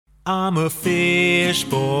I'm a fish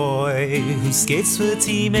boy who skates for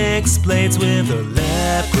Team X Blades with a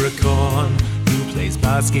leprechaun who plays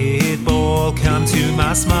basketball. Come to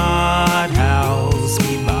my smart house,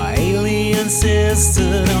 meet my alien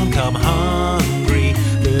sister. Don't come hungry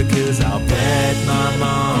because I'll bet my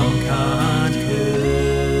mom can't cook.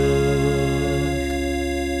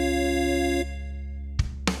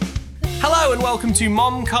 Hello and welcome to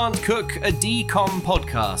Mom Can't Cook, a DCOM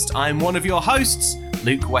podcast. I'm one of your hosts,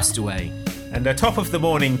 Luke Westaway. And a top of the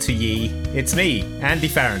morning to ye, it's me, Andy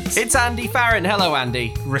Farrant. It's Andy Farrant. Hello,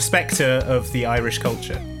 Andy. Respecter of the Irish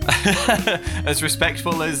culture. As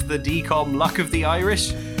respectful as the DCOM luck of the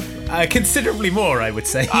Irish? Considerably more, I would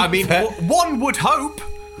say. I mean, one would hope.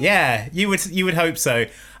 Yeah, you would hope so.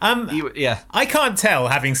 Yeah. I can't tell,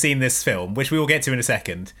 having seen this film, which we will get to in a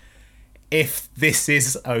second, if this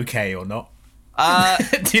is okay or not.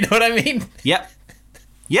 Do you know what I mean? Yep.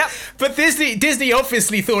 But Disney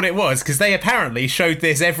obviously thought it was, because they apparently showed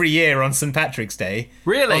this every year on St. Patrick's Day.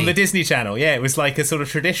 Really? On the Disney Channel. Yeah, it was like a sort of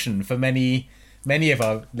tradition for many of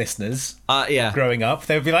our listeners growing up.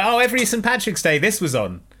 They would be like, oh, every St. Patrick's Day this was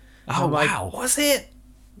on. Oh, wow. Like, was it?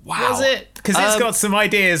 Wow. Was it? Because it's got some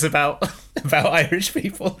ideas about Irish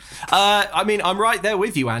people. I mean, I'm right there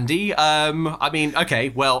with you, Andy. Okay,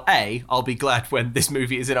 well, I'll be glad when this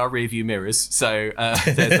movie is in our rearview mirrors. So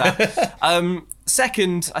there's that.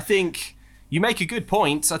 Second, I think you make a good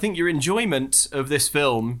point. I think your enjoyment of this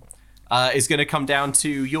film is going to come down to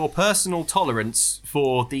your personal tolerance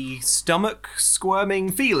for the stomach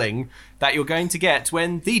squirming feeling that you're going to get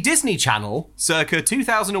when the Disney Channel, circa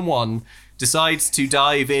 2001, decides to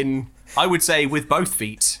dive in, I would say, with both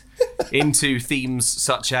feet into themes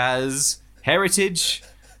such as heritage,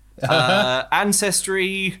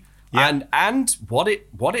 ancestry, and what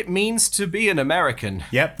it means to be an American.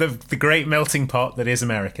 Yep, the great melting pot that is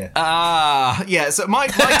America. So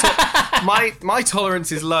my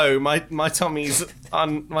tolerance is low. My tummy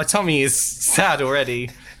is sad already.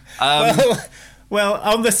 Well,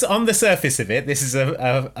 on the surface of it, this is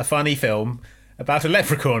a funny film about a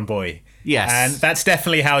leprechaun boy. Yes, and that's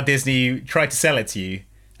definitely how Disney tried to sell it to you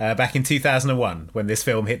back in 2001 when this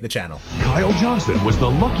film hit the channel. Kyle Johnson was the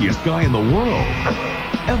luckiest guy in the world.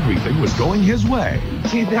 Everything was going his way.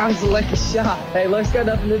 Dude, that was a lucky shot. Hey, luck's got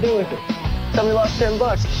nothing to do with it. Tell me lost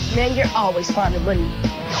 $10. Man, you're always finding money.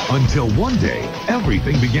 Until one day,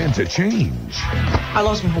 everything began to change. I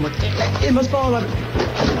lost my homework. It must fall on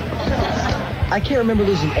I can't remember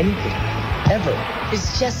losing anything. Ever.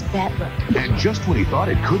 It's just bad luck. And just when he thought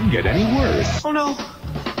it couldn't get any worse. Oh no,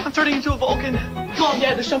 I'm turning into a Vulcan. Mom,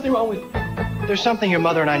 Dad, there's something wrong with me. There's something your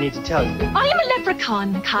mother and I need to tell you. I am a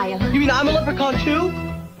leprechaun, Kyle. You mean I'm a leprechaun too?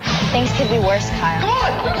 Things could be worse, Kyle. Come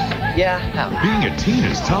on! Yeah. Being a teen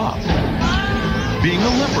is tough. Being a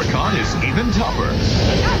leprechaun is even tougher.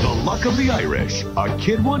 The luck of the Irish. A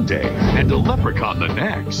kid one day and a leprechaun the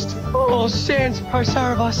next. Oh, Sans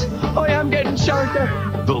Parsarvas. Oh yeah, I'm getting sharper.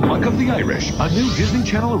 The Luck of the Irish, a new Disney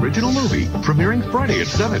Channel original movie, premiering Friday at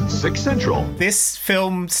 7, 6 Central. This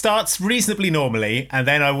film starts reasonably normally, and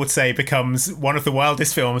then I would say becomes one of the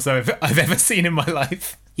wildest films I've ever seen in my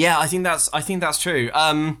life. Yeah, I think that's true.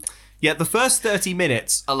 The first 30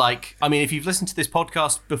 minutes are like, I mean, if you've listened to this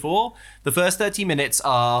podcast before, the first 30 minutes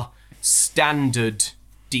are standard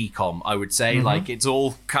DCOM, I would say. Mm-hmm. Like, it's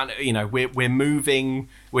all kind of, we're moving,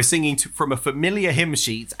 we're singing from a familiar hymn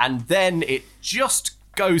sheet, and then it just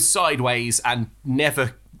goes sideways and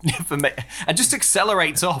never and just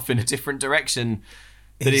accelerates off in a different direction.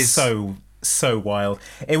 That is so wild.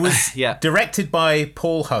 It was directed by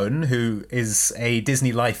Paul Hone, who is a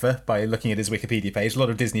Disney lifer by looking at his Wikipedia page, a lot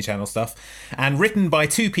of Disney Channel stuff, and written by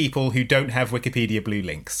two people who don't have Wikipedia blue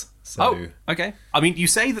links. So. Oh, okay. I mean, you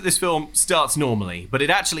say that this film starts normally, but it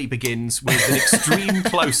actually begins with an extreme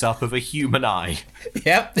close-up of a human eye.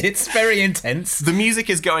 Yep, it's very intense. The music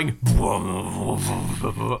is going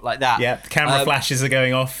like that. Yep, camera flashes are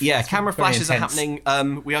going off. Yeah, it's camera flashes are happening.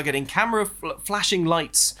 We are getting camera flashing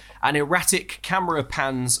lights and erratic camera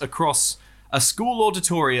pans across a school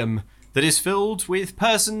auditorium that is filled with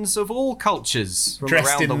persons of all cultures from dressed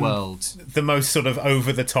around in the world. The most sort of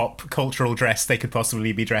over-the-top cultural dress they could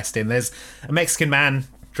possibly be dressed in. There's a Mexican man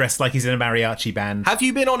dressed like he's in a mariachi band. Have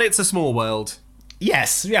you been on It's a Small World?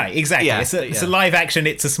 Yes, yeah, exactly. Yeah, it's a live action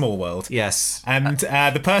It's a Small World. Yes. And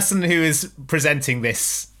the person who is presenting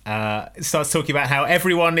this starts talking about how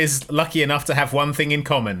everyone is lucky enough to have one thing in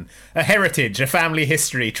common. A heritage, a family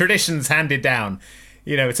history, traditions handed down.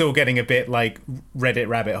 It's all getting a bit like Reddit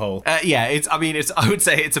rabbit hole. I would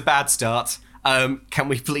say it's a bad start. Can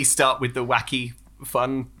we please start with the wacky,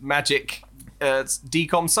 fun, magic,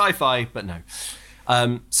 DCOM sci-fi? But no.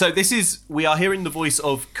 So we are hearing the voice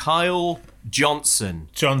of Kyle Johnson.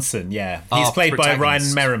 Johnson, yeah. He's played by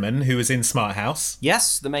Ryan Merriman, who was in Smart House.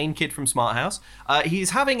 Yes, the main kid from Smart House. He's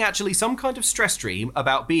having actually some kind of stress dream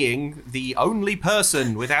about being the only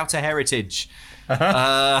person without a heritage. And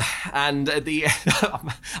I'm going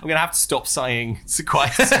to have to stop sighing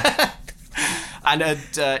quite. And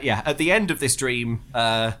at the end of this dream,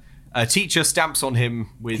 a teacher stamps on him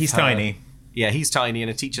with... He's tiny. Yeah, he's tiny,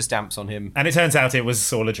 and a teacher stamps on him. And it turns out it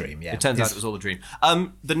was all a dream, yeah. It turns out it was all a dream.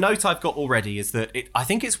 The note I've got already is that I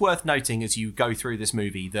think it's worth noting as you go through this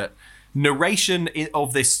movie that narration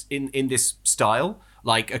of this in this style,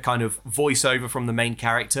 like a kind of voiceover from the main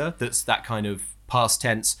character that's that kind of past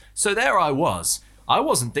tense. So there I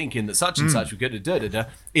wasn't thinking that such and such were good at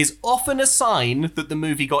is often a sign that the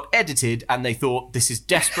movie got edited and they thought this is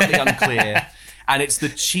desperately unclear. And it's the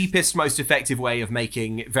cheapest, most effective way of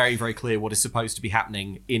making it very, very clear what is supposed to be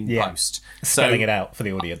happening in post. Spelling it out for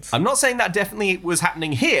the audience. I'm not saying that definitely was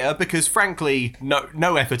happening here because, frankly,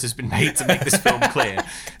 no effort has been made to make this film clear.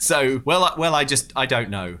 So, I don't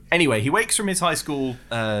know. Anyway, he wakes from his high school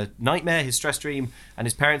nightmare, his stress dream, and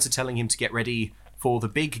his parents are telling him to get ready for the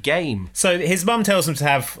big game. So his mum tells him to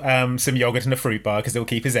have some yogurt and a fruit bar because it'll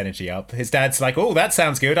keep his energy up. His dad's like, oh, that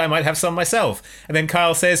sounds good. I might have some myself. And then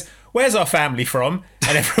Kyle says, where's our family from?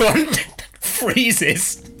 And everyone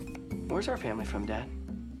freezes. Where's our family from, Dad?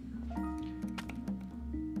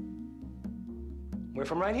 We're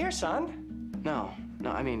from right here, son. No,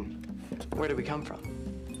 I mean, where did we come from?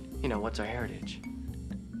 You know, what's our heritage?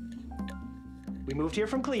 We moved here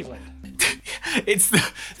from Cleveland. It's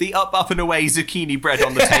the up and away zucchini bread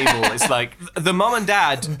on the table. It's like the mum and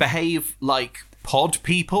dad behave like pod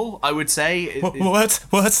people, I would say. What's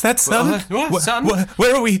that, son? What, son?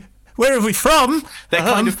 Where are we from? They're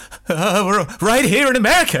kind of we're right here in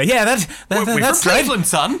America. Yeah, we're that's from Cleveland, right.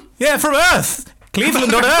 son. Yeah, from Earth.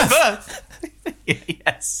 Cleveland on Earth.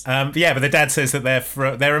 Yes. But the dad says that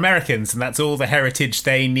they're Americans and that's all the heritage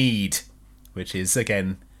they need, which is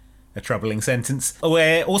again a troubling sentence.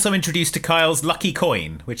 We're also introduced to Kyle's lucky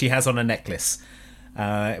coin, which he has on a necklace,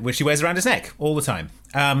 which he wears around his neck all the time.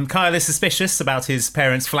 Kyle is suspicious about his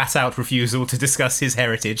parents' flat-out refusal to discuss his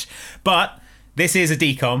heritage, but this is a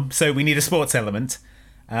DCOM, so we need a sports element.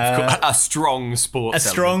 A strong sports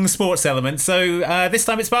element. So this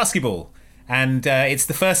time it's basketball. And it's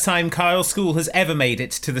the first time Kyle's school has ever made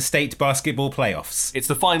it to the state basketball playoffs. It's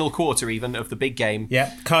the final quarter, even, of the big game.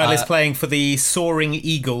 Yeah, Kyle is playing for the Soaring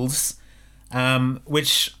Eagles,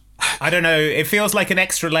 which, I don't know, it feels like an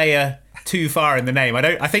extra layer too far in the name.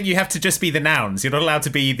 I think you have to just be the nouns. You're not allowed to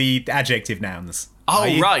be the adjective nouns.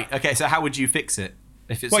 Oh, right. Okay, so how would you fix it?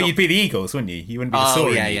 If it's you'd be the Eagles, wouldn't you? You wouldn't be the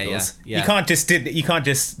Soaring Eagles. Yeah. You can't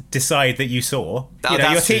just decide that you soar.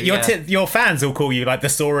 Your fans will call you like the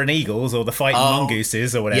Soaring Eagles or the Fighting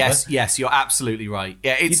Mongooses or whatever. Yes, you're absolutely right.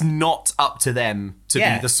 Yeah, it's not up to them to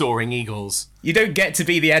be the Soaring Eagles. You don't get to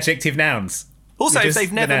be the adjective nouns. Also, if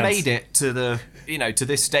they've never made it to to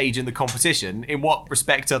this stage in the competition, in what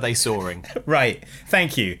respect are they soaring? Right.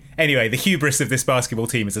 Thank you. Anyway, the hubris of this basketball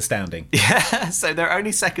team is astounding. Yeah. So there are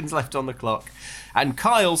only seconds left on the clock, and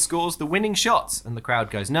Kyle scores the winning shot, and the crowd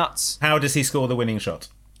goes nuts. How does he score the winning shot?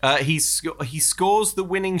 He scores the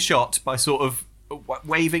winning shot by sort of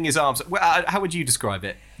waving his arms. How would you describe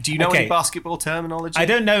it? Do you know any basketball terminology? I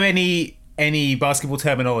don't know any basketball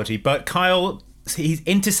terminology, but Kyle, he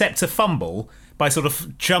intercepts a fumble by sort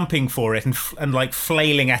of jumping for it and like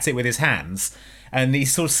flailing at it with his hands, and he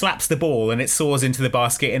sort of slaps the ball and it soars into the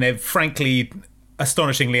basket in a frankly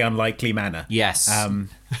astonishingly unlikely manner. Yes. And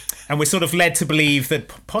we're sort of led to believe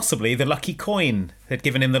that possibly the lucky coin had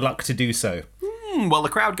given him the luck to do so. Well, the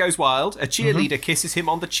crowd goes wild. A cheerleader kisses him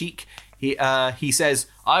on the cheek. He says,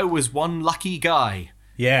 "I was one lucky guy."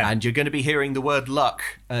 Yeah. And you're going to be hearing the word luck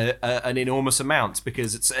an enormous amount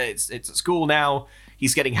because it's at school now.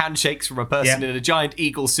 He's getting handshakes from a person in a giant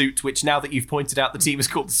eagle suit, which now that you've pointed out the team is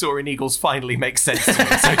called the Soaring Eagles finally makes sense to me.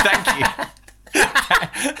 So thank you.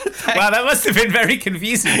 Wow, that must have been very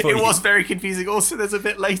confusing for you. It was very confusing. Also, there's a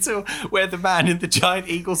bit later where the man in the giant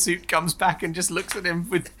eagle suit comes back and just looks at him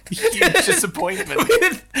with huge disappointment.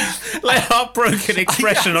 With like heartbroken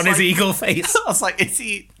expression on his eagle face. I was like,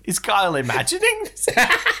 is Kyle imagining?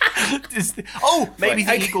 Maybe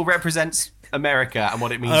the eagle represents America and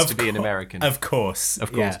what it means to be an American. Of course.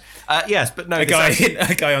 Yeah. Yes, but no. A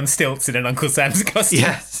guy on stilts in an Uncle Sam's costume.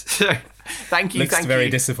 Yes. Thank you. Looks very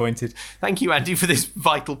disappointed. Thank you, Andy, for this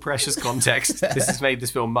vital, precious context. This has made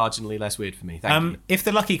this film marginally less weird for me. Thank you. If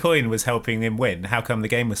the lucky coin was helping him win, how come the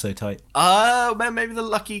game was so tight? Maybe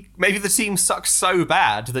the team sucks so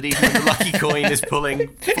bad that even the lucky coin is pulling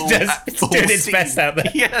full doing its best out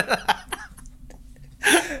there. Yeah.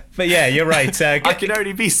 But yeah, you're right. I can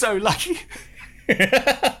only be so lucky.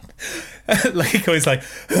 Lucky Coin's like,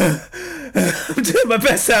 I'm doing my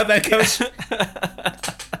best out there, coach.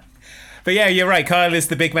 But yeah, you're right. Kyle is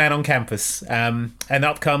the big man on campus. And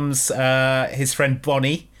up comes his friend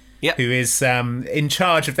Bonnie, Yep. who is in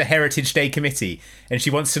charge of the Heritage Day committee. And she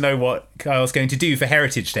wants to know what Kyle's going to do for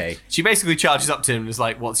Heritage Day. She basically charges up to him and is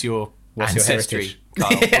like, what's your ancestry? heritage?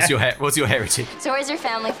 Kyle, what's your heritage? So where's your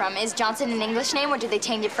family from? Is Johnson an English name, or did they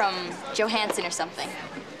change it from Johansson or something?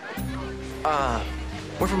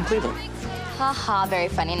 We're from Cleveland. Haha, very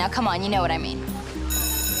funny. Now come on, you know what I mean.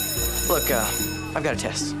 Look, I've got a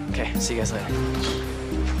test. Okay, see you guys later.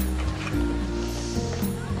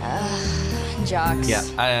 Jocks.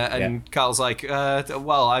 Yeah, and Kyle's like,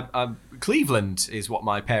 I'm Cleveland is what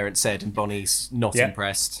my parents said, and Bonnie's not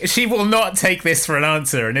impressed. She will not take this for an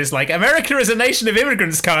answer and is like, America is a nation of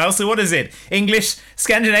immigrants, Kyle, so what is it? English?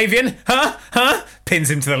 Scandinavian? Huh?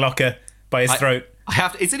 Pins him to the locker by his throat.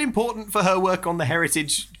 Is it important for her work on the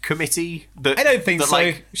Heritage Committee that I don't think so.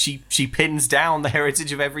 Like, she pins down the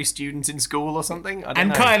heritage of every student in school or something? I don't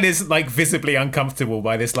know. Kyle is like visibly uncomfortable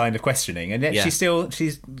by this line of questioning, and yet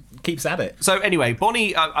she keeps at it. So anyway,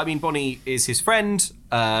 Bonnie is his friend.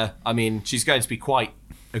 She's going to be quite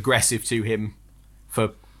aggressive to him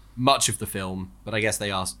for much of the film, but I guess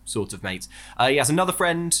they are sort of mates. He has another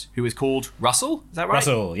friend who is called Russell. Is that right?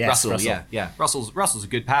 Russell, yes. Russell. Yeah. Russell's a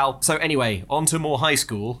good pal. So anyway, on to more high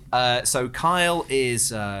school. So Kyle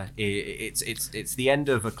is it's the end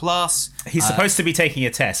of a class. He's supposed to be taking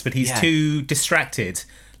a test, but he's too distracted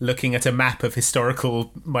looking at a map of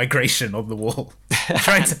historical migration on the wall,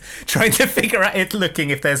 trying to figure out it, looking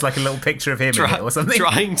if there's like a little picture of him in it or something.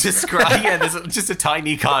 Trying to scry. Yeah, there's just a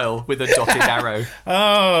tiny Kyle with a dotted arrow.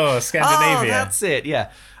 Oh, Scandinavia. Oh, that's it. Yeah.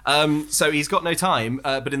 So he's got no time,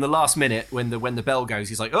 but in the last minute, when the bell goes,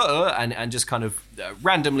 he's like, and just kind of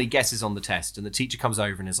randomly guesses on the test, and the teacher comes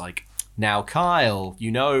over and is like, now, Kyle,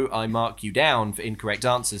 you know I mark you down for incorrect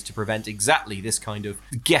answers to prevent exactly this kind of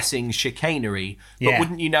guessing chicanery. But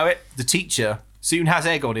wouldn't you know it, the teacher soon has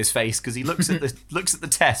egg on his face because he looks at the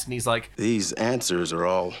test and he's like, these answers are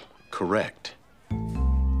all correct.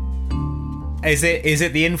 Is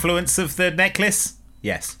it the influence of the necklace?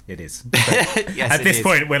 Yes, it is. Yes, at this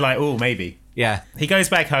point, we're like, oh, maybe. Yeah. He goes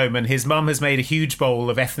back home and his mum has made a huge bowl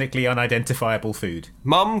of ethnically unidentifiable food.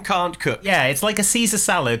 Mum can't cook. Yeah, it's like a Caesar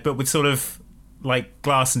salad, but with sort of like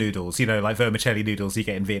glass noodles, like vermicelli noodles you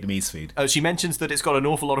get in Vietnamese food. She mentions that it's got an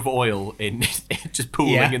awful lot of oil in just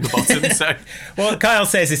pooling in the bottom. So, well, Kyle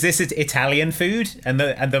says, "Is this Italian food?" And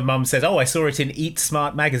the mum says, "Oh, I saw it in Eat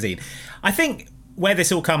Smart magazine." I think where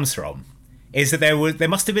this all comes from is that there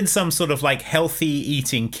must have been some sort of like healthy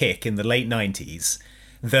eating kick in the late 90s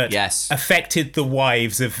that affected the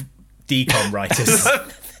wives of decom writers,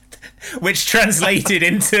 which translated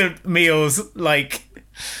into meals like,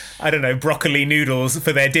 I don't know, broccoli noodles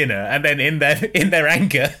for their dinner, and then in their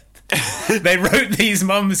anger, they wrote these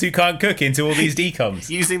mums who can't cook into all these decoms.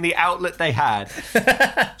 Using the outlet they had.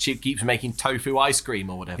 She keeps making tofu ice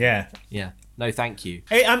cream or whatever. Yeah. No, thank you.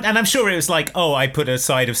 And I'm sure it was like, oh, I put a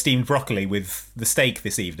side of steamed broccoli with the steak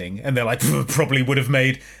this evening. And they're like, probably would have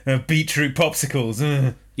made beetroot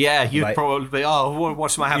popsicles. Yeah, you'd probably,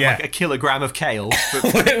 what should I have? Like a kilogram of kale.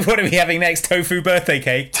 What are we having next? Tofu birthday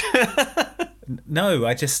cake? No,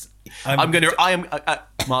 Marlene,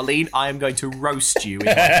 I am going to roast you in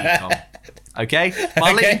my decom. Okay?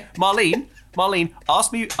 Marlene,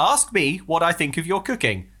 ask me what I think of your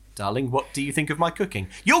cooking. Darling, what do you think of my cooking?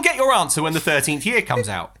 You'll get your answer when the 13th year comes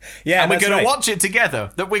out. Yeah, and we're going to watch it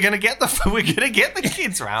together. That we're going to get the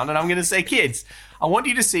kids round, and I'm going to say, kids, I want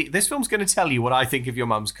you to see. This film's going to tell you what I think of your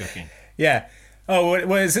mum's cooking. Yeah. Oh,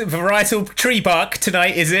 what is it? Varietal tree bark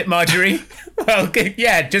tonight, is it, Marjorie? Well,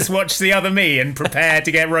 yeah, just watch The Other Me and prepare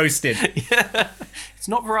to get roasted. Yeah. It's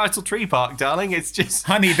not varietal tree bark, darling. It's just...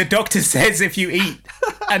 Honey, the doctor says if you eat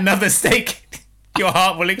another steak, your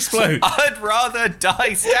heart will explode. I'd rather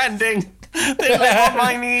die standing than live on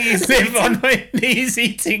my knees. Live on my knees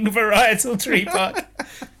eating varietal tree bark.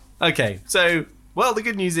 Okay, so... Well, the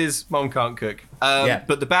good news is Mom can't cook.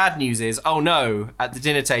 But the bad news is, oh no, at the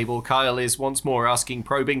dinner table, Kyle is once more asking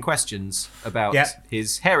probing questions about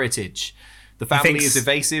his heritage. The family is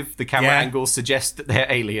evasive. The camera angles suggest that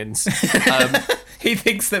they're aliens. He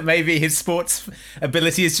thinks that maybe his sports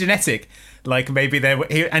ability is genetic. Like maybe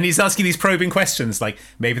and he's asking these probing questions, like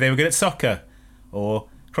maybe they were good at soccer, or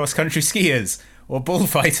cross-country skiers, or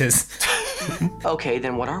bullfighters. Okay,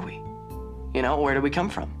 then what are we? Where do we come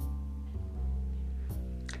from?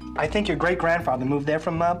 I think your great-grandfather moved there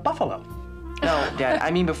from Buffalo. No, Dad,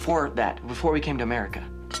 I mean before that, before we came to America.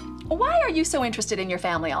 Why are you so interested in your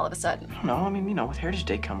family all of a sudden? No, I mean, with Heritage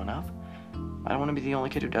Day coming up, I don't want to be the only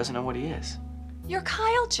kid who doesn't know what he is. You're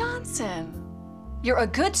Kyle Johnson. You're a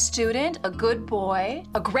good student, a good boy,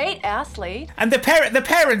 a great athlete. And the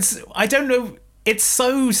parents, I don't know, it's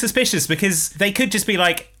so suspicious because they could just be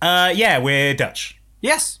like, yeah, we're Dutch.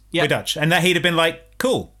 Yes. Yeah. We're Dutch. And that he'd have been like,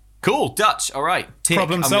 cool. Cool, Dutch, all right. Tick.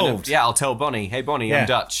 Problem solved. I'll tell Bonnie, hey, Bonnie, Yeah. I'm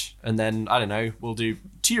Dutch. And then, I don't know, we'll do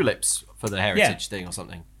tulips for the heritage thing or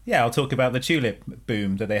something. Yeah, I'll talk about the tulip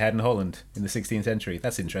boom that they had in Holland in the 16th century.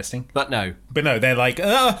 That's interesting. But no, they're like,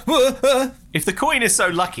 If the coin is so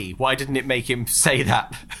lucky, why didn't it make him say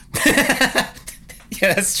that?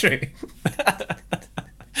 Yeah, that's true.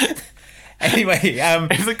 Anyway,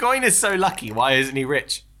 If the coin is so lucky, why isn't he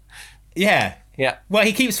rich? Yeah. Yeah. Well,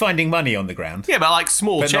 he keeps finding money on the ground. Yeah, but like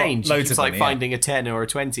small But not change. loads It's of like money, finding a 10 or a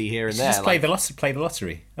 20 here and there. Just play the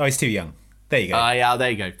lottery. Oh, he's too young. There you go. Yeah,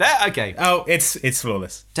 there you go. Okay. Oh, it's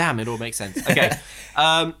flawless. Damn, it all makes sense. Okay.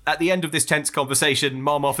 At the end of this tense conversation,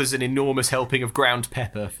 Mom offers an enormous helping of ground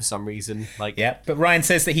pepper for some reason. Yeah, but Ryan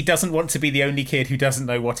says that he doesn't want to be the only kid who doesn't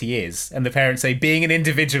know what he is. And the parents say being an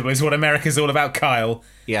individual is what America's all about, Kyle.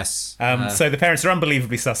 Yes. So the parents are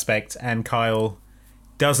unbelievably suspect, and Kyle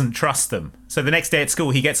doesn't trust them. So the next day at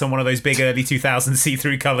school, he gets on one of those big early 2000s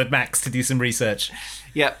see-through coloured Macs to do some research.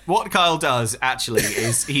 Yeah, what Kyle does actually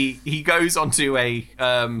is he goes onto a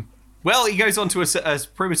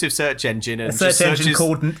primitive search engine and A search engine searches,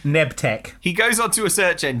 called Nebtech. He goes onto a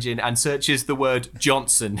search engine and searches the word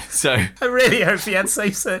Johnson. So I really hope he had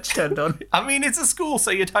safe search turned on. I mean, it's a school,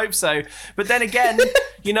 so you'd hope so. But then again,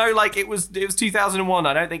 it was 2001.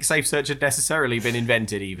 I don't think safe search had necessarily been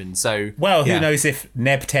invented even. So Well, who knows if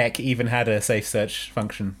Nebtech even had a safe search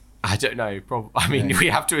function? I don't know. We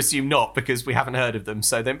have to assume not because we haven't heard of them.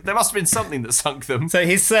 So there must have been something that sunk them. So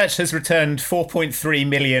his search has returned 4.3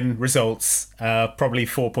 million results, probably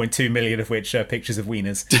 4.2 million of which are pictures of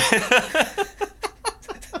wieners.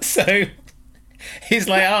 So he's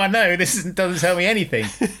like, oh no, doesn't tell me anything.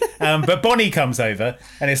 But Bonnie comes over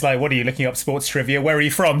and it's like, what are you looking up sports trivia? Where are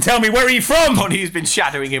you from? Tell me, where are you from? Bonnie's been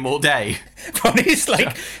shadowing him all day. Bonnie's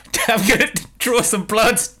like, I'm going to draw some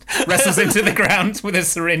blood. Wrestles into the ground with a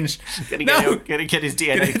syringe. Gonna get his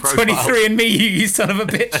DNA profile. 23 and me, you son of a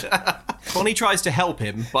bitch. Bonnie tries to help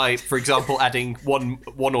him by, for example, adding one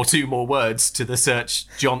or two more words to the search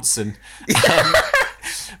Johnson.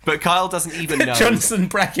 But Kyle doesn't even know. Johnson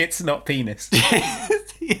brackets, not penis.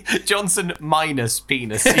 Johnson minus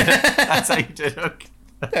penis. That's how you do it.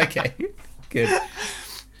 Okay, good.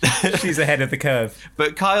 She's ahead of the curve.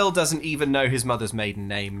 But Kyle doesn't even know his mother's maiden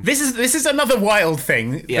name. This is another wild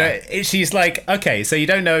thing. Yeah. That she's like, okay, so you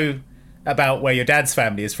don't know about where your dad's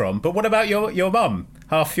family is from, but what about your mum?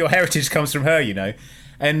 Half your heritage comes from her,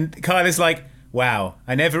 And Kyle is like, wow,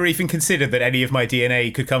 I never even considered that any of my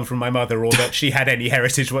DNA could come from my mother or that she had any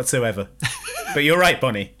heritage whatsoever. But you're right,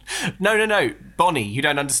 Bonnie. No. Bonnie, you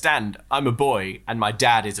don't understand. I'm a boy and my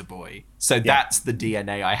dad is a boy. So that's the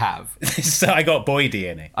DNA I have. So I got boy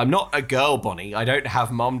DNA. I'm not a girl, Bonnie. I don't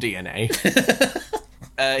have mom DNA.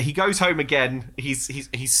 He goes home again.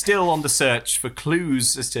 He's still on the search for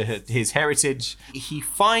clues as to his heritage. He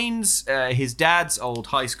finds his dad's old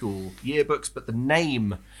high school yearbooks, but the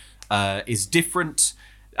name is different.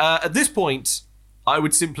 At this point, I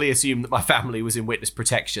would simply assume that my family was in witness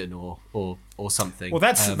protection or something. Well,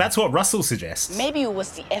 that's what Russell suggests. Maybe it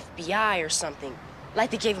was the FBI or something. Like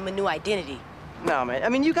they gave him a new identity. No, man. I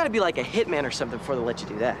mean, you gotta be like a hitman or something before they let you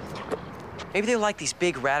do that. Maybe they were like these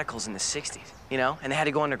big radicals in the 60s, and they had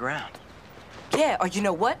to go underground. Yeah, or you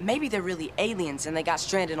know what? Maybe they're really aliens and they got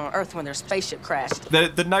stranded on Earth when their spaceship crashed.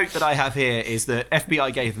 The note that I have here is that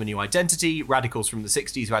FBI gave them a new identity, radicals from the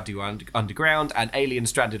 60s who had to go underground, and aliens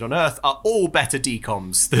stranded on Earth are all better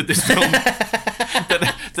decoms that this film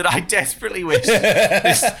that I desperately wish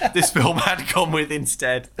this film had gone with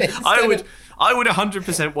instead. I would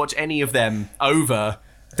 100% watch any of them over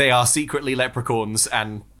they are secretly leprechauns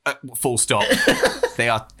and full stop. They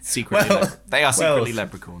are secretly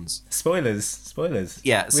leprechauns. Spoilers.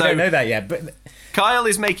 Yeah, we don't know that yet. But Kyle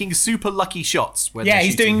is making super lucky shots. When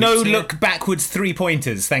he's doing no-look backwards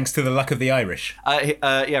three-pointers thanks to the luck of the Irish.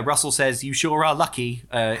 Russell says, "You sure are lucky."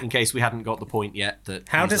 In case we hadn't got the point yet, that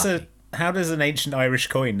how does an ancient Irish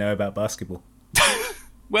coin know about basketball?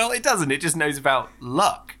 Well, it doesn't. It just knows about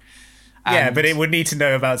luck. Yeah, but it would need to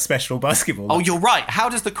know about special basketball. Oh, you're right. How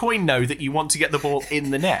does the coin know that you want to get the ball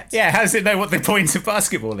in the net? Yeah, how does it know what the point of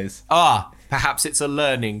basketball is? Perhaps it's a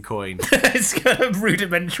learning coin. It's got a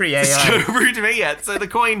rudimentary AI. So the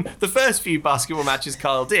coin, the first few basketball matches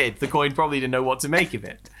Kyle did, the coin probably didn't know what to make of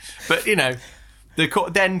it. But,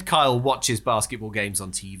 Then Kyle watches basketball games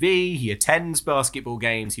on TV. He attends basketball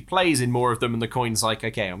games. He plays in more of them, and the coin's like,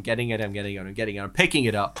 okay, I'm getting it. I'm picking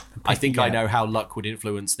it up. I think I know how luck would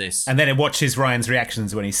influence this. And then it watches Ryan's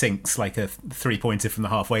reactions when he sinks like a 3-pointer from the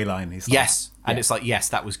halfway line. He's like, yes. And it's like, yes,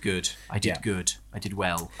 that was good. I did good. I did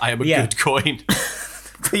well. I am a good coin.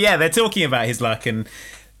 But yeah, they're talking about his luck and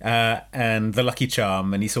the lucky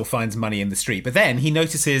charm, and he sort of finds money in the street. But then he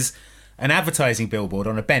notices an advertising billboard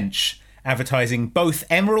on a bench advertising both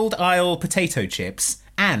Emerald Isle potato chips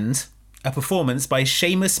and a performance by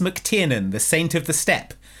Seamus McTiernan, the Saint of the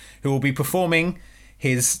Step, who will be performing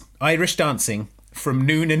his Irish dancing from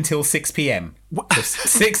noon until 6 p.m.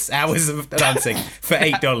 6 hours of dancing for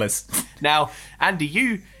 $8. Now,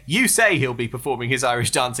 Andy, you say he'll be performing his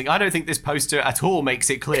Irish dancing. I don't think this poster at all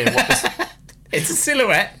makes it clear what this... It's a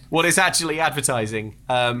silhouette. What it's actually advertising.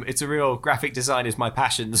 It's a real graphic design is my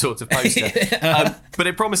passion sort of poster. But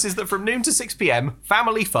it promises that from noon to 6 p.m,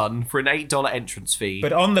 family fun for an $8 entrance fee.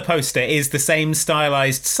 But on the poster is the same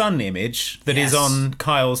stylized sun image that is on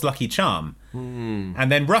Kyle's lucky charm. And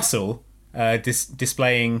then Russell,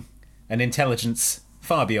 displaying an intelligence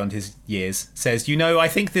far beyond his years, says, I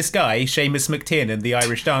think this guy, Seamus McTiernan, the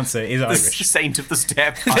Irish dancer, is Irish. The Saint of the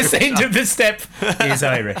Step. The Saint of the Step is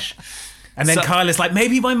Irish. And then Kyle is like,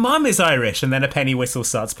 maybe my mum is Irish. And then a penny whistle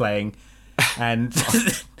starts playing. And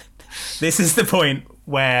this is the point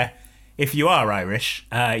where, if you are Irish,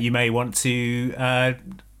 you may want to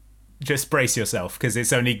just brace yourself, because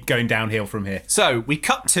it's only going downhill from here. So we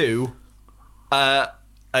cut to an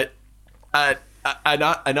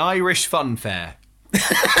Irish fun fair.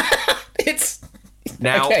 It's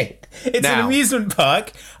an amusement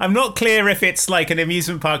park. I'm not clear if it's like an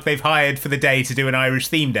amusement park they've hired for the day to do an Irish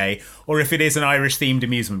theme day, or if it is an Irish themed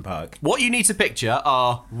amusement park. What you need to picture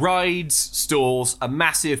are rides, stalls, a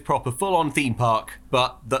massive proper full-on theme park,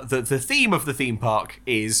 but the theme of the theme park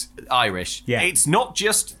is Irish. Yeah. It's not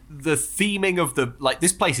just the theming of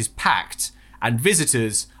this place is packed, and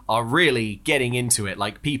visitors are really getting into it.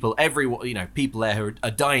 Like people there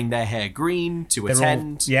are dyeing their hair green to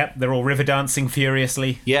attend. They're all river dancing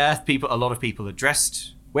furiously. Yeah, a lot of people are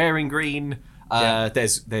dressed wearing green.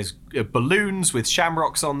 There's balloons with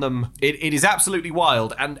shamrocks on them. It is absolutely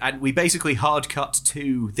wild, and we basically hard cut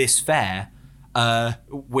to this fair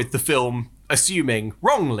with the film assuming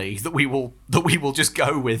wrongly that we will just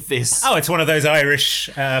go with this. Oh, it's one of those Irish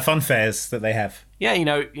fun fairs that they have. Yeah,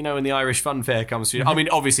 when the Irish fun fair comes through. I mean,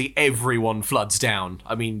 obviously everyone floods down.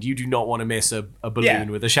 I mean, you do not want to miss a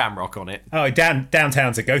balloon with a shamrock on it. Oh,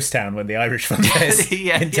 downtown's a ghost town when the Irish fun fair's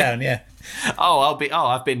in town. Yeah.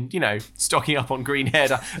 I've been stocking up on green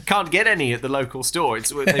head. I can't get any at the local store.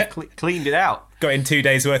 They've cleaned it out. Got in 2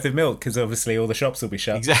 days worth of milk because obviously all the shops will be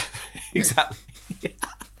shut. Exactly.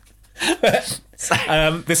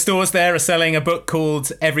 The stores there are selling a book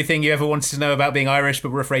called Everything You Ever Wanted to Know About Being Irish But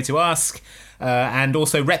Were Afraid to Ask, and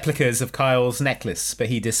also replicas of Kyle's necklace, but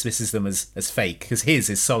he dismisses them as fake because his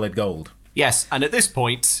is solid gold. Yes, and at this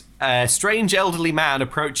point, a strange elderly man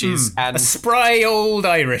approaches and a spry old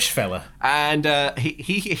Irish fella, and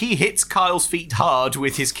he hits Kyle's feet hard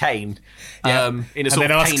with his cane in a sort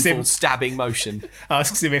of painful stabbing motion.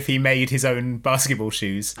 Asks him if he made his own basketball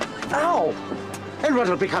shoes. Ow! And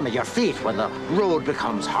what'll become of your feet when the road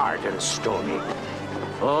becomes hard and stony?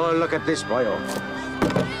 Oh, look at this, boyo.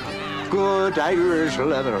 Good Irish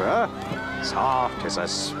leather, huh? Soft as a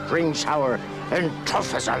spring shower and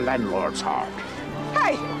tough as a landlord's heart.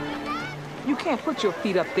 Hey! You can't put your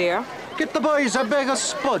feet up there. Get the boys a bag of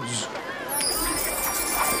spuds.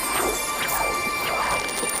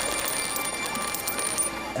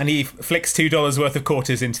 And he flicks $2 worth of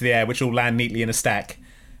quarters into the air, which all land neatly in a stack.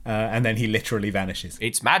 And then he literally vanishes.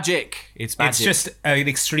 It's magic. It's just an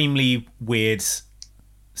extremely weird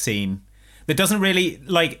scene that doesn't really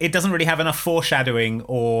have enough foreshadowing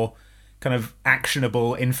or kind of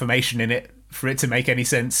actionable information in it for it to make any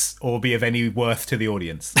sense or be of any worth to the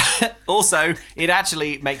audience. Also, it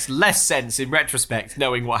actually makes less sense in retrospect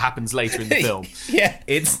knowing what happens later in the film. Yeah,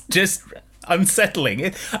 it's just unsettling.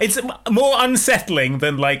 It's more unsettling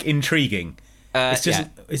than intriguing. It's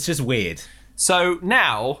just weird. So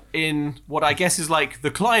now, in what I guess is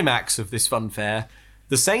the climax of this fun fair,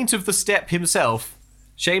 the Saint of the Step himself,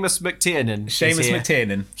 Seamus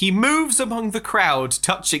McTiernan. He moves among the crowd,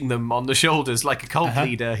 touching them on the shoulders like a cult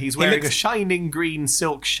leader. He's wearing a shining green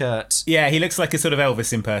silk shirt. Yeah, he looks like a sort of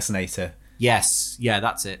Elvis impersonator. Yes, yeah,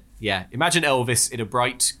 that's it. Yeah, imagine Elvis in a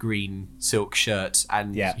bright green silk shirt,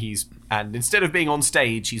 and and instead of being on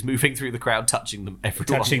stage, he's moving through the crowd, touching them,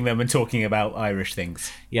 touching them, and talking about Irish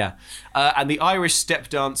things. Yeah, and the Irish step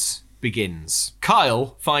dance begins.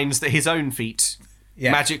 Kyle finds that his own feet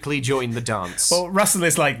magically join the dance. Well, Russell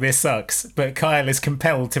is like, this sucks, but Kyle is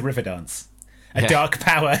compelled to river dance. A dark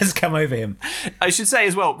power has come over him. I should say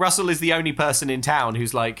as well, Russell is the only person in town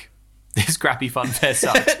who's like, this crappy funfair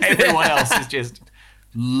sucks. Everyone else is just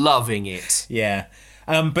loving it. Yeah.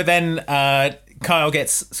 But then Kyle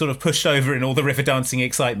gets sort of pushed over in all the river dancing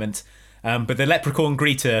excitement. But the leprechaun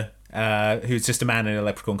greeter, who's just a man in a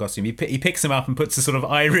leprechaun costume, he picks him up and puts a sort of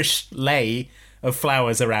Irish lei of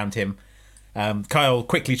flowers around him. Kyle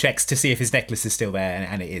quickly checks to see if his necklace is still there,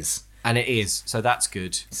 and it is. And it is, so that's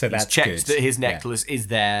good. So He's checked that his necklace is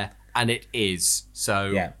there, and it is.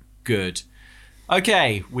 So good.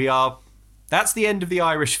 Okay, that's the end of the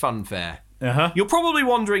Irish Fun Fair. Uh-huh. You're probably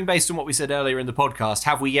wondering, based on what we said earlier in the podcast,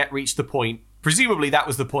 have we yet reached the point? Presumably that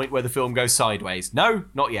was the point where the film goes sideways. No,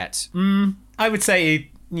 not yet. I would say,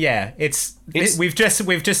 yeah, we've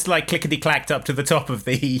just like clickety-clacked up to the top of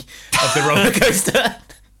the roller coaster.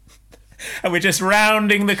 And we're just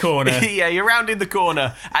rounding the corner. Yeah, you're rounding the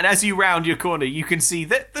corner. And as you round your corner, you can see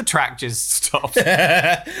that the track just stopped.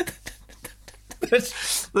 The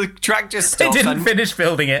track just stopped. They didn't finish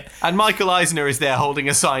building it. And Michael Eisner is there holding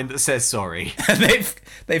a sign that says sorry. And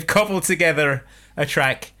they've cobbled together a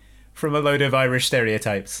track from a load of Irish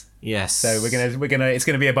stereotypes. Yes. So it's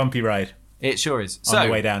gonna be a bumpy ride. It sure is. On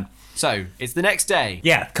the way down. So it's the next day.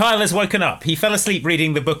 Yeah, Kyle has woken up. He fell asleep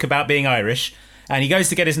reading the book about being Irish. And he goes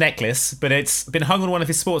to get his necklace, but it's been hung on one of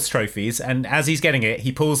his sports trophies. And as he's getting it,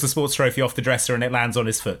 he pulls the sports trophy off the dresser and it lands on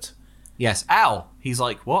his foot. Yes. Ow. He's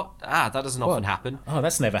like, what? That doesn't often happen. Oh,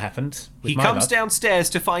 that's never happened. He comes downstairs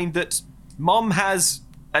to find that Mom has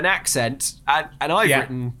an accent, and I've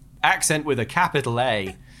written accent with a capital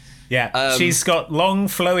A. Yeah. She's got long,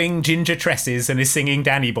 flowing ginger tresses and is singing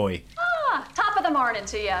Danny Boy. Top of the morning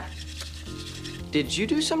to you. Did you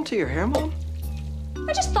do something to your hair, Mom?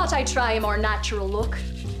 I just thought I'd try a more natural look.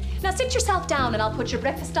 Now sit yourself down and I'll put your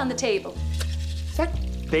breakfast on the table. Is that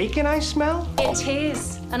bacon I smell? It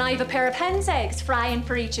is. And I've a pair of hen's eggs frying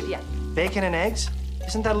for each of you. Bacon and eggs?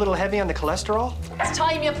 Isn't that a little heavy on the cholesterol? It's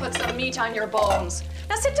time you put some meat on your bones.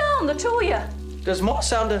 Now sit down, the two of you. Does Mom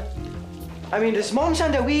sound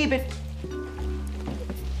a wee bit...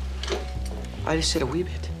 I just said a wee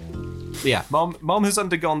bit. Yeah, Mom has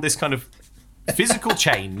undergone this kind of physical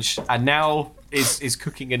change and now is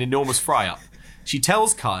cooking an enormous fry-up. She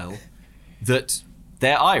tells Kyle that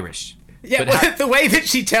they're Irish. Yeah, the way that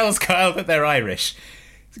she tells Kyle that they're Irish.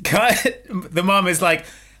 The mom is like,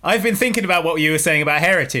 I've been thinking about what you were saying about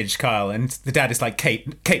heritage, Kyle. And the dad is like,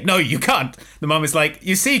 Kate, no, you can't. The mom is like,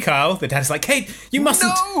 you see, Kyle. The dad is like, Kate, you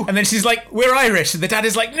mustn't. No! And then she's like, we're Irish. And the dad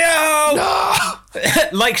is like, no!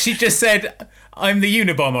 Like she just said, I'm the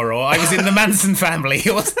Unabomber, or I was in the Manson family,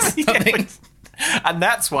 or something. Yeah. And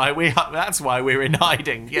that's why we're in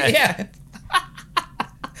hiding. Yeah.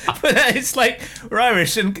 But it's like, we're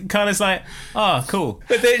Irish, and Kyle is like, cool.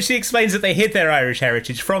 But then she explains that they hid their Irish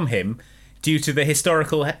heritage from him due to the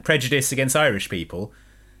historical prejudice against Irish people.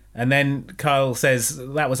 And then Kyle says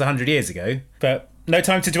that was 100 years ago. But no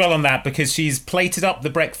time to dwell on that because she's plated up the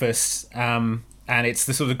breakfast, and it's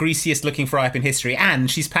the sort of greasiest looking fry-up in history. And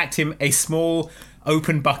she's packed him a small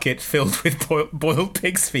open bucket filled with boiled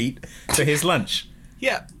pig's feet for his lunch.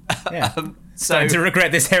 Yeah. Starting to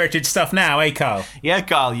regret this heritage stuff now, eh, Carl? Yeah,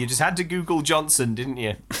 Carl, you just had to Google Johnson, didn't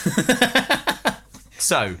you?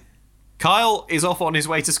 So, Kyle is off on his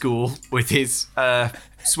way to school with his,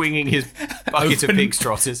 swinging his bucket of pig's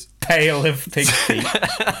trotters. Pail of pig's feet.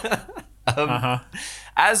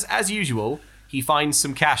 As usual, he finds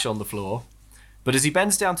some cash on the floor, but as he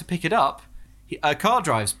bends down to pick it up, a car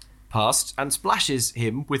drives past and splashes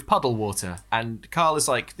him with puddle water. And Carl is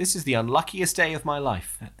like, this is the unluckiest day of my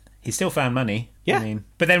life. He still found money. Yeah.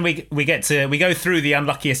 But then we go through the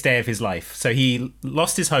unluckiest day of his life. So he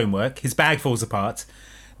lost his homework, his bag falls apart,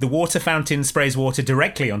 the water fountain sprays water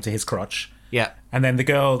directly onto his crotch. Yeah. And then the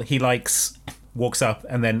girl he likes walks up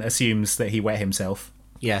and then assumes that he wet himself.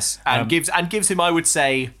 Yes. And gives him, I would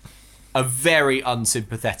say, a very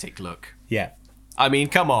unsympathetic look. Yeah. I mean,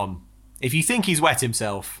 come on. If you think he's wet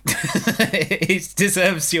himself... He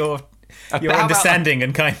deserves your understanding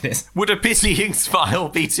and kindness. Would a pitying smile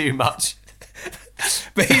be too much?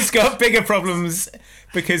 But he's got bigger problems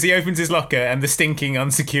because he opens his locker and the stinking,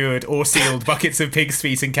 unsecured or sealed buckets of pig's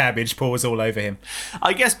feet and cabbage pours all over him.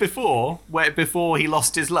 I guess before he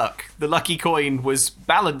lost his luck, the lucky coin was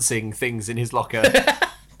balancing things in his locker.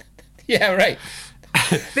 Yeah, right.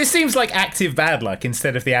 This seems like active bad luck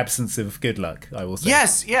instead of the absence of good luck, I will say.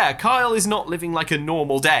 Yes, yeah. Kyle is not living like a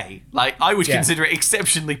normal day. Like, I would consider it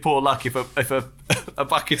exceptionally poor luck if a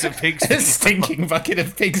bucket of pig's feet... A stinking bucket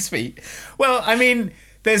of pig's feet. Well, I mean,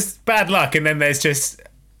 there's bad luck and then there's just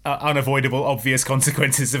unavoidable, obvious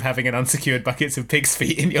consequences of having an unsecured buckets of pig's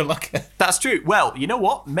feet in your locker. That's true. Well, you know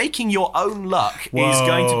what? Making your own luck is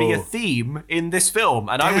going to be a theme in this film,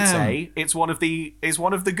 and I would say it's one of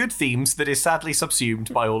the good themes that is sadly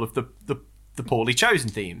subsumed by all of the poorly chosen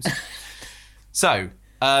themes. So,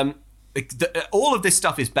 all of this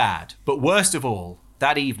stuff is bad, but worst of all,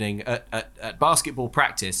 that evening at basketball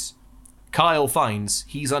practice, Kyle finds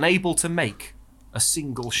he's unable to make a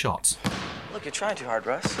single shot. Look, you're trying too hard,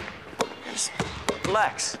 Russ. Just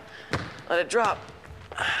relax. Let it drop.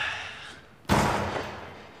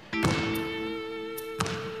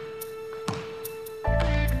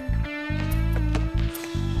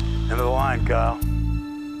 End of the line, Kyle.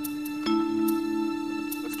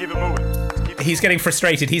 Let's keep it moving. He's getting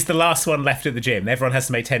frustrated. He's the last one left at the gym. Everyone has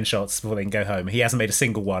to make 10 shots before they can go home. He hasn't made a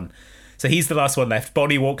single one. So he's the last one left.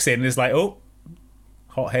 Bonnie walks in and is like, oh,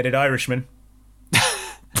 hot-headed Irishman.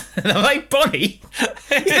 And I'm like, Bonnie,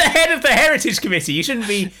 you're the head of the Heritage Committee.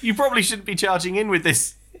 You probably shouldn't be charging in with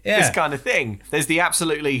this kind of thing. There's the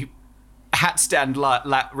absolutely hat stand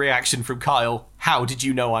reaction from Kyle. How did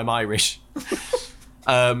you know I'm Irish?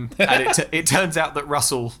 And it turns out that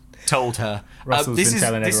Russell told her. This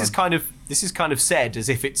is kind of said as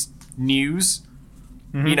if it's news.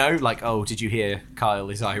 Mm-hmm. You know, like, oh, did you hear Kyle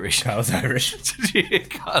is Irish? Kyle's Irish. Did you hear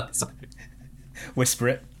Kyle's Irish? Whisper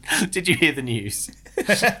it. Did you hear the news?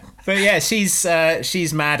 But yeah, she's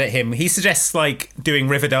mad at him. He suggests like doing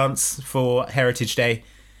river dance for Heritage Day.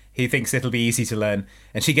 He thinks it'll be easy to learn,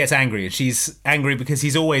 and she gets angry. And she's angry because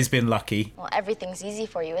he's always been lucky. Well, everything's easy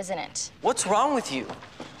for you, isn't it? What's wrong with you?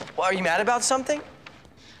 Well, are you mad about something?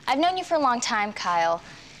 I've known you for a long time, Kyle.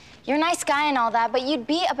 You're a nice guy and all that, but you'd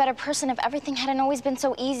be a better person if everything hadn't always been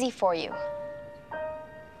so easy for you.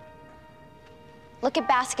 Look at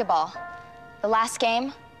basketball. The last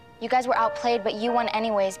game, you guys were outplayed, but you won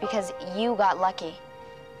anyways because you got lucky.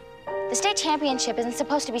 The state championship isn't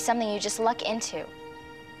supposed to be something you just luck into.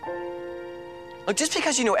 Look, just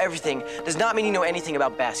because you know everything does not mean you know anything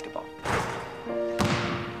about basketball.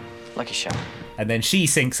 Lucky shot. And then she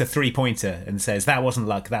sinks a three-pointer and says, that wasn't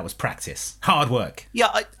luck, that was practice. Hard work. Yeah,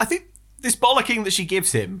 I think this bollocking that she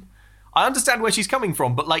gives him, I understand where she's coming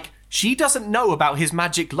from, but, like, she doesn't know about his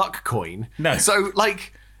magic luck coin. No. So,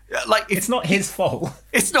 like it's not his fault.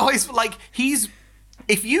 It's not his... Like,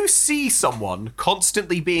 if you see someone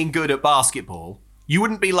constantly being good at basketball, you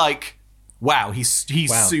wouldn't be like, wow, he's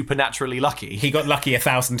supernaturally lucky. He got lucky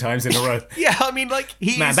 1,000 times in a row. Yeah, I mean, like,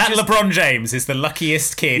 LeBron James is the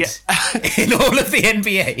luckiest kid in all of the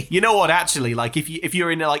NBA. You know what, actually, like, if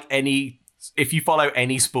you're in, like, if you follow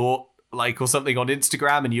any sport, like, or something on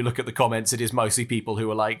Instagram and you look at the comments, it is mostly people who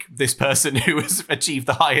are like, this person who has achieved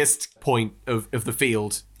the highest point of the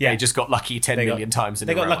field, they just got lucky 10 million times in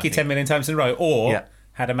a row. They got lucky 10 million times in a row, or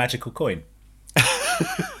had a magical coin.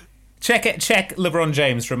 Check LeBron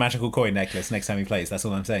James for a magical coin necklace next time he plays. That's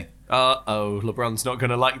all I'm saying. LeBron's not going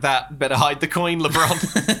to like that. Better hide the coin,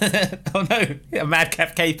 LeBron. Oh no, a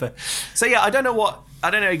madcap caper. So yeah, I don't know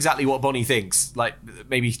exactly what Bonnie thinks. Like,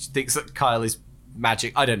 maybe she thinks that Kyle is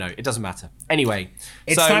magic. I don't know. It doesn't matter. Anyway,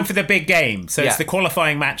 it's time for the big game. So it's the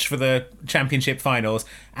qualifying match for the championship finals,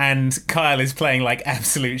 and Kyle is playing like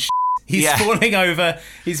absolute shit. He's falling over.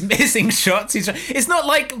 He's missing shots. It's not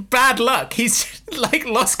like bad luck. He's like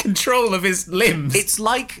lost control of his limbs. It's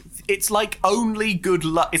like only good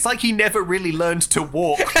luck. It's like he never really learned to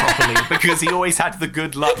walk properly because he always had the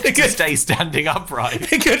good luck to stay standing upright.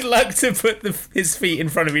 The good luck to put his feet in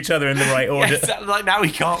front of each other in the right order. Like now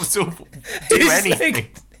he can't sort of do anything.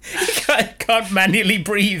 He can't manually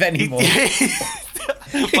breathe anymore.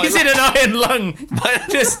 He's in an iron lung.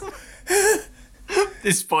 Just...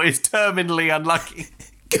 This boy is terminally unlucky.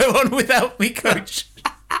 Go on without me, coach.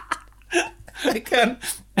 I can't.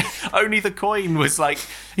 Only the coin was like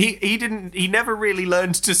he never really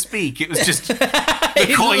learned to speak. It was just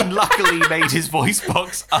the coin luckily made his voice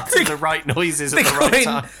box utter the right noises at the right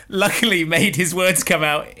time. Luckily made his words come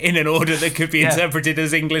out in an order that could be interpreted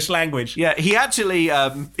as English language. Yeah, he actually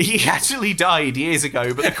died years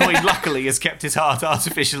ago, but the coin luckily has kept his heart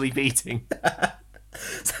artificially beating.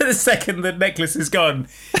 So the second the necklace is gone,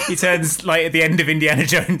 he turns like at the end of Indiana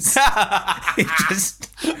Jones. It just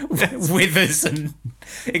withers and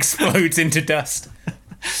explodes into dust.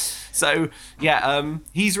 So,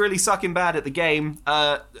 he's really sucking bad at the game.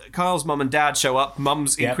 Kyle's mum and dad show up.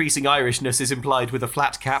 Mum's increasing Irishness is implied with a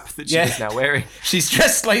flat cap that she is now wearing. She's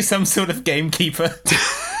dressed like some sort of gamekeeper.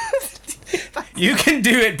 You can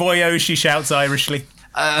do it, boyo, she shouts Irishly.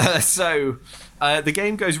 The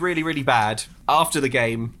game goes really, really bad. After the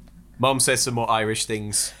game, Mum says some more Irish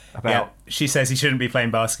things about... She says he shouldn't be playing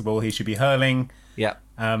basketball, he should be hurling. Yeah.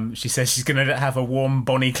 She says she's going to have a warm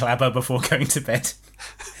Bonnie Clabber before going to bed,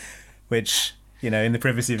 which, in the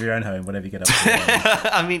privacy of your own home, whatever you get up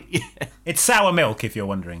to. I mean, yeah. It's sour milk, if you're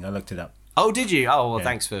wondering. I looked it up. Oh, did you? Oh, well,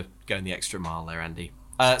 thanks for going the extra mile there, Andy.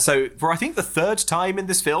 So, for I think the third time in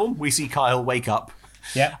this film, we see Kyle wake up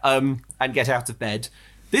and get out of bed.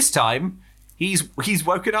 This time, he's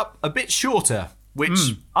woken up a bit shorter,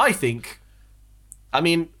 which I think... I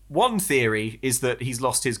mean, one theory is that he's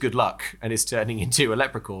lost his good luck and is turning into a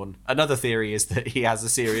leprechaun. Another theory is that he has a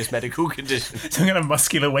serious medical condition. Some kind of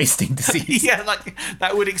muscular wasting disease. Yeah, like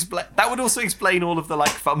that would also explain all of the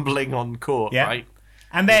fumbling on court, right?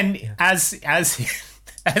 And then as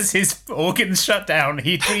his organs shut down,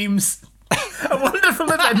 he dreams a wonderful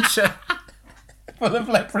adventure full of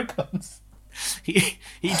leprechauns. He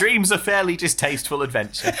dreams a fairly distasteful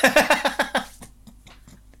adventure.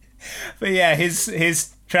 But yeah,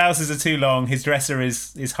 his trousers are too long. His dresser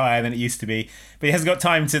is higher than it used to be. But he hasn't got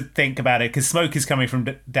time to think about it because smoke is coming from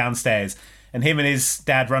downstairs. And him and his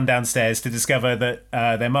dad run downstairs to discover that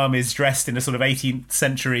their mum is dressed in a sort of 18th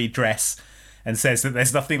century dress and says that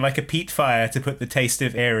there's nothing like a peat fire to put the taste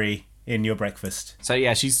of Erie in your breakfast. So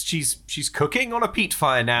yeah, she's cooking on a peat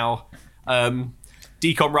fire now.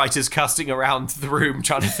 Decon writers casting around the room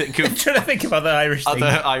trying to think of other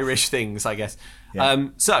Irish things, I guess. Yeah.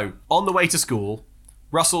 So on the way to school,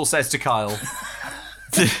 Russell says to Kyle,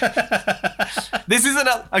 "This isn't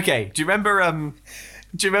okay. Do you remember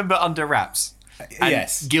Under Wraps? And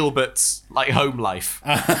yes. Gilbert's home life,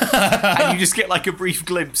 and you just get a brief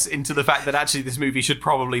glimpse into the fact that actually this movie should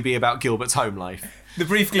probably be about Gilbert's home life. The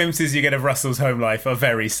brief glimpses you get of Russell's home life are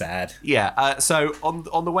very sad. Yeah. So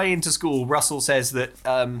on the way into school, Russell says that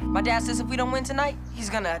my dad says if we don't win tonight, he's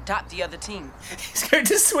gonna adopt the other team. He's going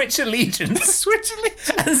to switch allegiance,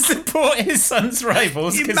 and support his son's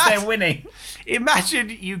rivals because they're winning. Imagine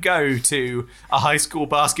you go to a high school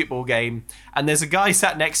basketball game and there's a guy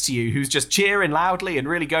sat next to you who's just cheering loudly and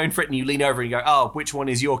really going for it, and you lean over and you go, "Oh, which one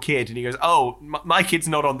is your kid?" And he goes, "Oh, my kid's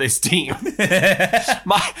not on this team.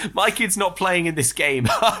 my kid's not playing in this game."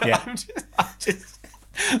 Yeah.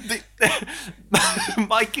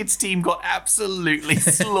 My kid's team got absolutely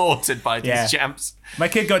slaughtered by these champs. My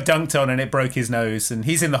kid got dunked on and it broke his nose, and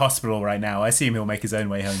he's in the hospital right now. I assume he'll make his own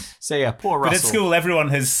way home. So yeah, poor Russell. But at school, everyone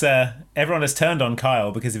has turned on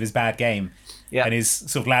Kyle because of his bad game. Yeah. And is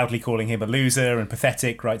sort of loudly calling him a loser and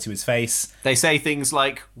pathetic right to his face. They say things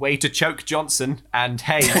like, "Way to choke Johnson," and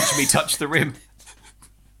 "Hey, watch me touch the rim."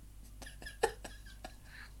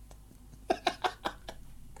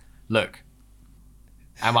 Look,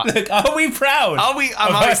 are we proud of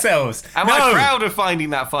ourselves? Am I proud of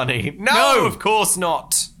finding that funny? No, of course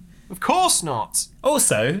not. Of course not.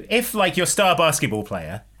 Also, if your star basketball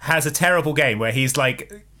player has a terrible game where he's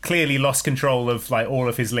clearly lost control of all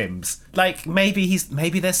of his limbs,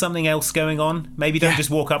 maybe there's something else going on. Maybe don't just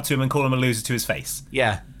walk up to him and call him a loser to his face.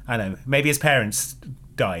 Yeah. I know. Maybe his parents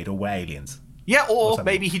died or were aliens. Yeah, or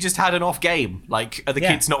maybe he just had an off game. Are the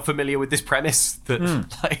kids not familiar with this premise?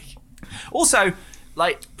 That Also,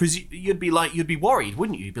 you'd be worried,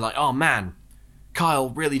 wouldn't you? You'd be like, "Oh man, Kyle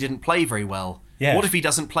really didn't play very well. Yeah. What if he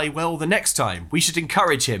doesn't play well the next time? We should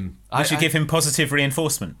encourage him. We should give him positive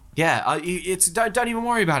reinforcement." Yeah, don't even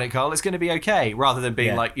worry about it, Carl. It's going to be okay. Rather than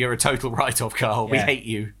being "You're a total write-off, Carl. We hate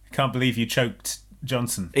you. Can't believe you choked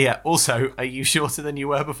Johnson." Yeah. Also, are you shorter than you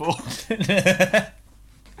were before?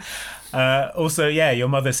 Also, your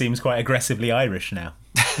mother seems quite aggressively Irish now.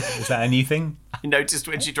 Is that a new thing? I noticed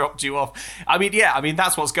when she dropped you off. I mean,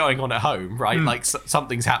 that's what's going on at home, right?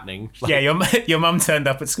 Something's happening. Your mum turned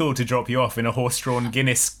up at school to drop you off in a horse-drawn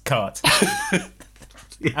Guinness cart.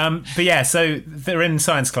 But yeah, so they're in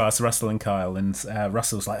science class, Russell and Kyle, and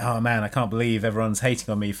Russell's like, "Oh man, I can't believe everyone's hating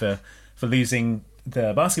on me for losing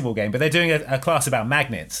the basketball game." But they're doing a class about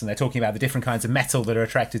magnets, and they're talking about the different kinds of metal that are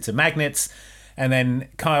attracted to magnets. And then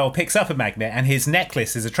Kyle picks up a magnet and his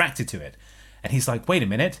necklace is attracted to it. And he's like, "Wait a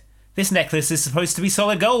minute, this necklace is supposed to be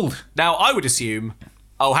solid gold." Now, I would assume,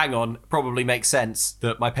 probably makes sense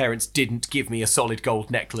that my parents didn't give me a solid gold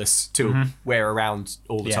necklace to wear around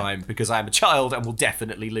all the time because I'm a child and will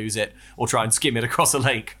definitely lose it or try and skim it across a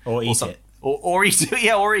lake. Or eat it. Or eat it.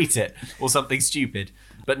 Yeah, or eat it. Or something stupid.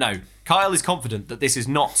 But no, Kyle is confident that this is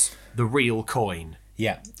not the real coin.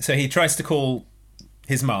 Yeah, so he tries to call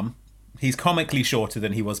his mum. He's comically shorter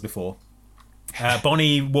than he was before.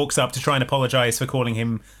 Bonnie walks up to try and apologise for calling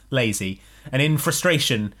him lazy. And in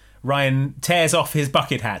frustration, Ryan tears off his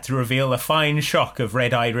bucket hat to reveal a fine shock of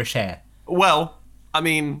red Irish hair. Well, I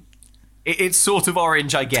mean, it's sort of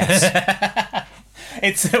orange, I guess.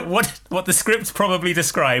 It's what the script probably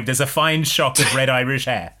described as a fine shock of red Irish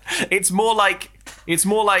hair. It's more like It's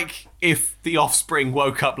more like if The Offspring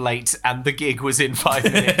woke up late and the gig was in 5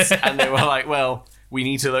 minutes and they were like, well, we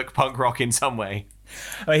need to look punk rock in some way.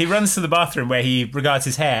 He runs to the bathroom where he regards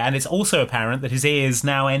his hair, and it's also apparent that his ears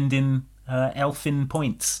now end in elfin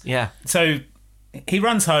points. Yeah. So he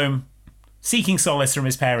runs home, seeking solace from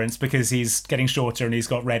his parents because he's getting shorter and he's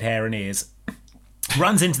got red hair and ears.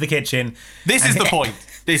 Runs into the kitchen. This is the point.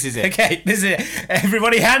 This is it. Okay, this is it.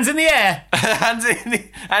 Everybody, hands in the air.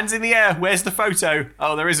 hands in the air. Where's the photo?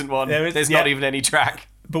 Oh, there isn't one. There's not even any track.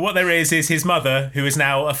 But what there is his mother, who is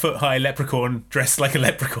now a foot-high leprechaun, dressed like a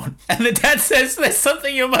leprechaun. And the dad says, there's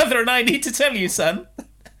something your mother and I need to tell you, son.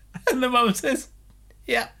 And the mum says,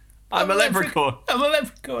 yeah. I'm a leprechaun. I'm a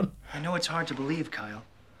leprechaun. I know it's hard to believe, Kyle.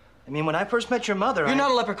 I mean, when I first met your mother, You're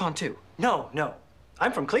not a leprechaun, too. No.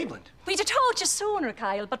 I'm from Cleveland. We'd have told you sooner,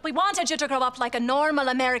 Kyle, but we wanted you to grow up like a normal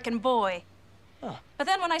American boy. Huh. But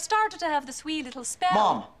then when I started to have this wee little spell...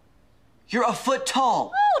 Mom, you're a foot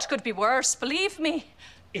tall. Oh, it could be worse, believe me.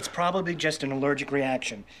 It's probably just an allergic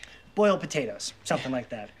reaction. Boiled potatoes, something like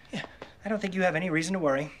that. Yeah. I don't think you have any reason to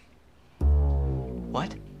worry.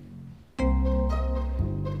 What?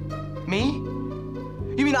 Me?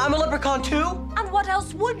 You mean I'm a leprechaun, too? And what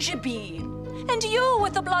else would you be? And you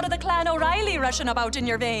with the blood of the Clan O'Reilly rushing about in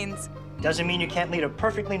your veins. Doesn't mean you can't lead a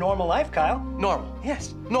perfectly normal life, Kyle. Normal.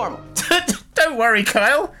 Yes. Normal. Don't worry,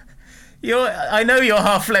 Kyle. I know you're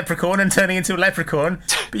half leprechaun and turning into a leprechaun,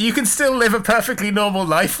 but you can still live a perfectly normal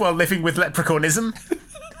life while living with leprechaunism.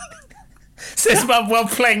 Says Mum while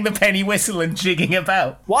playing the penny whistle and jigging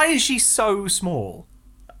about. Why is she so small?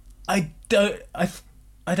 I don't know.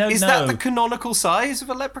 Is that the canonical size of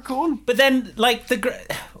a leprechaun? But then, like,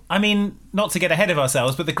 I mean, not to get ahead of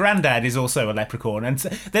ourselves, but the granddad is also a leprechaun, and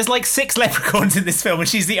there's like 6 leprechauns in this film, and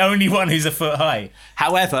she's the only one who's a foot high.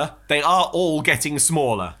 However, they are all getting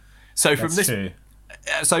smaller. So from That's this, true.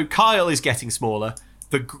 So Kyle is getting smaller.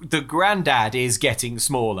 The granddad is getting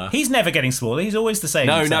smaller. He's never getting smaller. He's always the same.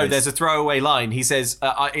 No, size. there's a throwaway line. He says,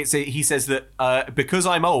 he says that because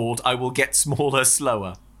I'm old, I will get smaller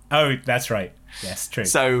slower. Oh, that's right. Yes, true.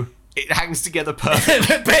 So it hangs together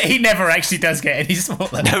perfectly. But he never actually does get any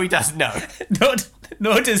smaller. No, he doesn't. No.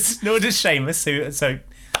 Nor does Seamus, who, so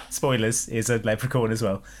spoilers, is a leprechaun as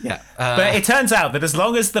well. Yeah. But it turns out that as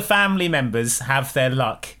long as the family members have their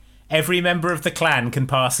luck, every member of the clan can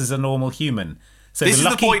pass as a normal human. So this is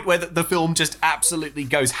the point where the film just absolutely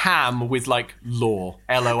goes ham with, like, lore.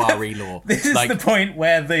 L-O-R-E lore. This is like, the point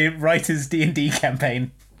where the writers' D&D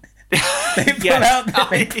campaign, they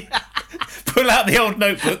pull out the old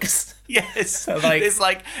notebooks. Yes. So, like, it's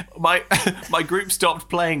like, my group stopped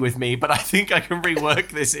playing with me, but I think I can rework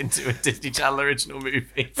this into a Disney Channel original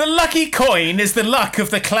movie. The lucky coin is the luck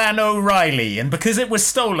of the Clan O'Reilly, and because it was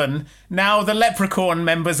stolen, now the leprechaun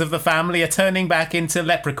members of the family are turning back into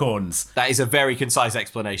leprechauns. That is a very concise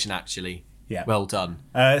explanation, actually. Yeah. Well done.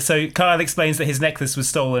 So Kyle explains that his necklace was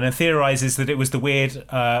stolen and theorises that it was the weird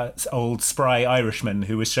old spry Irishman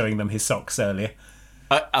who was showing them his socks earlier.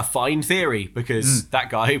 A fine theory, because that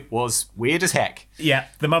guy was weird as heck. Yeah.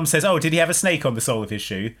 The mum says, oh, did he have a snake on the sole of his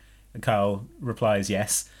shoe? And Kyle replies,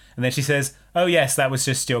 yes. And then she says, oh, yes, that was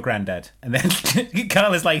just your granddad. And then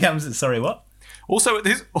Kyle is like, sorry, what? Also,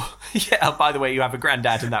 by the way, you have a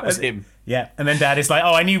granddad and that was him. Yeah. And then Dad is like,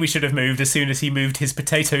 oh, I knew we should have moved as soon as he moved his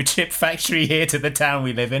potato chip factory here to the town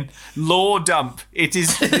we live in. Lore dump. It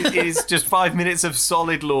is just 5 minutes of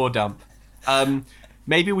solid lore dump.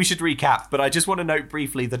 Maybe we should recap, but I just want to note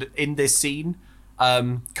briefly that in this scene,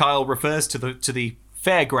 Kyle refers to the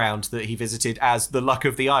fairground that he visited as the Luck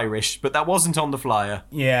of the Irish, but that wasn't on the flyer.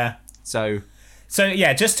 Yeah. So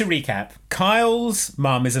yeah, just to recap, Kyle's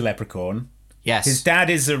mum is a leprechaun. Yes. His dad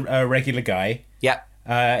is a regular guy. Yeah.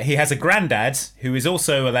 He has a granddad who is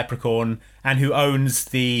also a leprechaun and who owns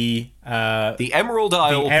the Emerald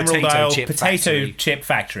Isle potato chip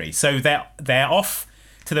factory. So they're off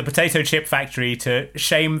to the potato chip factory to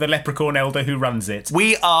shame the leprechaun elder who runs it.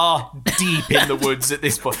 We are deep in the woods at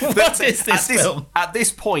this point. What is this film? At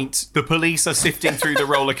this point, the police are sifting through the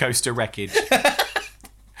roller coaster wreckage.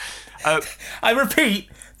 I repeat,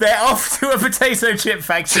 they're off to a potato chip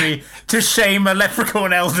factory to shame a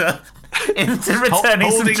leprechaun elder into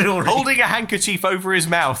returning some jewelry. Holding a handkerchief over his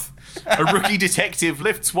mouth, a rookie detective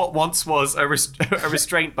lifts what once was a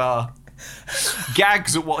restraint bar,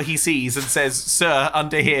 gags at what he sees and says, sir,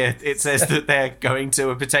 under here it says that they're going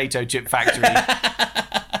to a potato chip factory.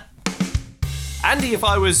 Andy, if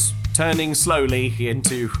I was turning slowly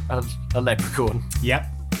into a leprechaun. Yep.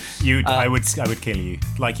 I would kill you,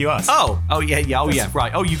 like you asked. Oh, yeah,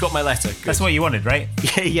 right. Oh, you got my letter. Good. That's what you wanted, right?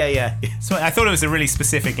 Yeah. So I thought it was a really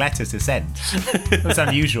specific letter to send. It was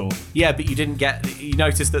unusual. Yeah, but you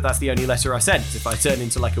noticed that that's the only letter I sent. If I turn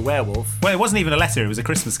into like a werewolf. Well, it wasn't even a letter, it was a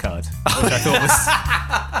Christmas card, which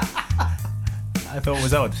I thought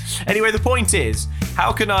was odd. Anyway, the point is,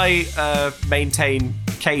 how can I maintain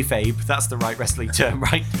kayfabe? That's the right wrestling term,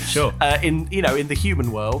 right? Sure. In the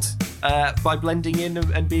human world, by blending in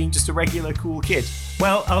and being just a regular cool kid.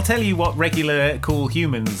 Well, I'll tell you what regular cool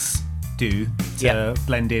humans do to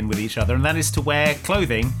blend in with each other, and that is to wear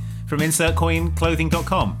clothing from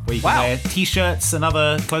InsertCoinClothing.com, where you can wear t-shirts and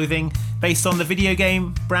other clothing based on the video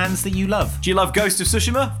game brands that you love. Do you love Ghost of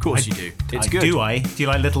Tsushima? Of course you do. It's good. Do I? Do you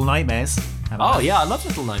like Little Nightmares? Yeah, I love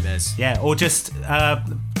Little Nightmares. Yeah, or just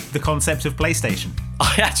the concept of PlayStation.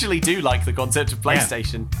 I actually do like the concept of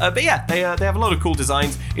PlayStation. But yeah, they have a lot of cool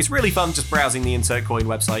designs. It's really fun just browsing the Insert Coin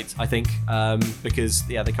website, I think, because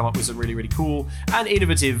they come up with some really, really cool and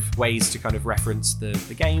innovative ways to kind of reference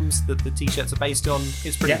the games that the t-shirts are based on.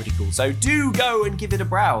 It's pretty cool. So do go and give it a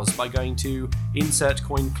browse by going to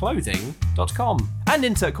InsertCoinClothing.com. And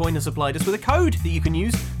Insert Coin has supplied us with a code that you can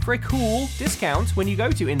use for a cool discount when you go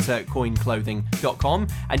to InsertCoinClothing.com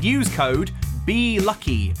and use code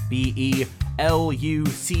BELUCKY, BELUCKY,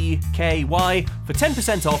 for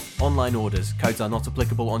 10% off online orders. Codes are not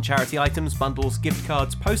applicable on charity items, bundles, gift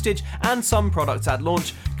cards, postage, and some products at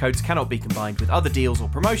launch. Codes cannot be combined with other deals or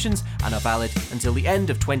promotions and are valid until the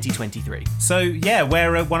end of 2023. So yeah,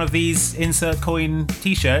 wear one of these Insert Coin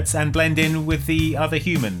t-shirts and blend in with the other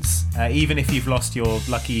humans, even if you've lost your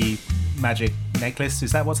lucky magic necklace.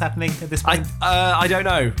 Is that what's happening at this point? I don't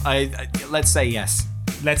know. Let's say yes.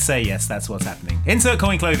 Let's say yes, that's what's happening.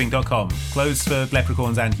 InsertCoinClothing.com. Clothes for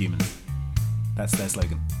leprechauns and humans. That's their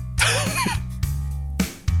slogan.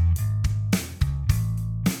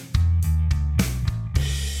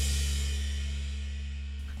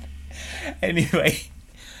 Anyway,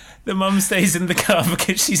 the mum stays in the car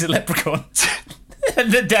because she's a leprechaun. And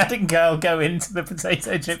the dad and girl go into the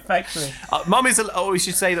potato chip factory. Mum is we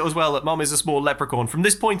should say that as well, that Mum is a small leprechaun. From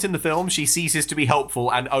this point in the film, she ceases to be helpful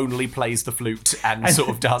and only plays the flute and sort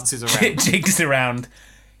of dances around. Jigs around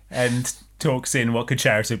and talks in what could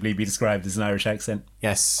charitably be described as an Irish accent.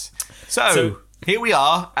 Yes. So here we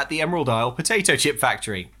are at the Emerald Isle Potato Chip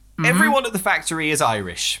Factory. Mm-hmm. Everyone at the factory is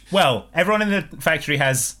Irish. Well, everyone in the factory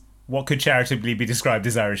has what could charitably be described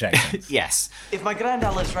as Irish accents. Yes. If my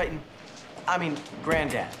granddad lives right in...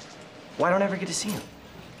 Granddad. Why don't I ever get to see him?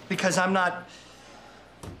 Because I'm not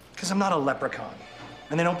a leprechaun.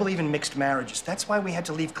 And they don't believe in mixed marriages. That's why we had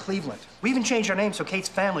to leave Cleveland. We even changed our name so Kate's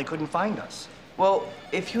family couldn't find us. Well,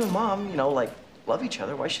 if you and Mom, love each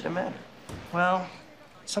other, why should it matter? Well,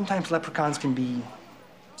 sometimes leprechauns can be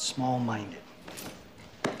small-minded.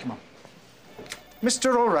 Come on.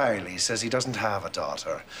 Mr. O'Reilly says he doesn't have a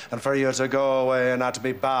daughter, and for you to go away and not to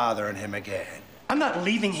be bothering him again. I'm not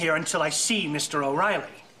leaving here until I see Mr. O'Reilly.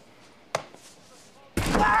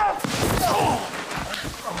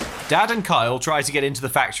 Dad and Kyle try to get into the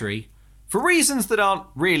factory for reasons that aren't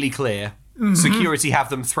really clear. Mm-hmm. Security have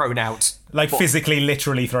them thrown out. Physically,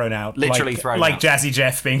 literally thrown out. Literally thrown out. Like Jazzy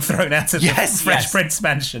Jeff being thrown out of the Fresh Prince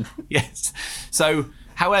mansion. Yes. So,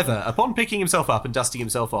 however, upon picking himself up and dusting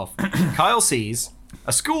himself off, Kyle sees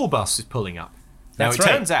a school bus is pulling up. Now, it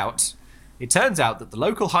turns out that the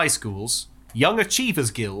local high school's Young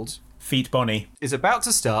Achievers Guild, Feet Bonnie, is about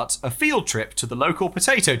to start a field trip to the local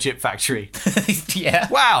potato chip factory. Yeah.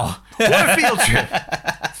 Wow, what a field trip.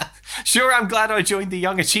 Sure, I'm glad I joined the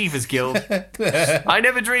Young Achievers Guild. I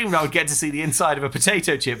never dreamed I would get to see the inside of a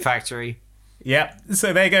potato chip factory. Yeah,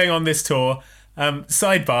 so they're going on this tour.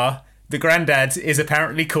 Sidebar, the granddad is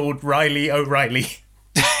apparently called Riley O'Reilly.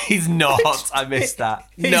 He's not. I missed that.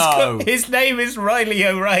 His name is Riley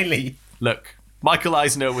O'Reilly. Look, Michael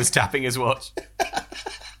Eisner was tapping his watch.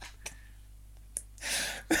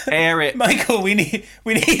 Air it. Michael, we need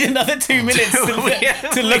another 2 minutes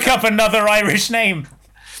to look up another Irish name.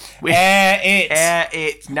 Air it. Air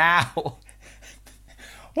it now.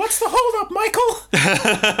 What's the hold up, Michael?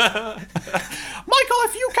 Michael,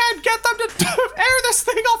 if you can't get them to air this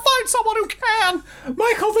thing, I'll find someone who can.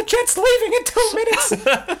 Michael, the jet's leaving in 2 minutes.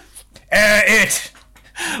 Air it.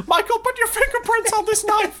 Michael, put your fingerprints on this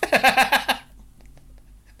knife.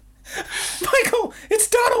 Michael, it's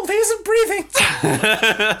Donald. He isn't breathing.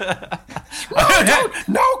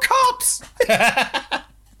 No cops.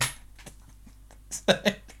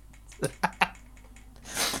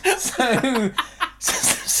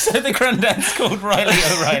 So the granddad's called Riley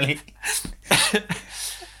O'Reilly.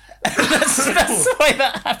 That's why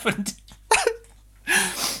that happened.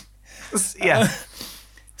 Yeah.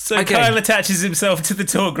 So Okay. Kyle attaches himself to the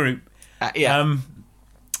tour group. Yeah.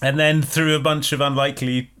 And then through a bunch of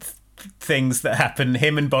unlikely things that happen,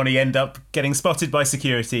 him and Bonnie end up getting spotted by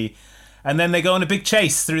security. And then they go on a big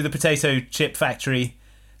chase through the potato chip factory.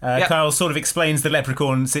 Yep. Kyle sort of explains the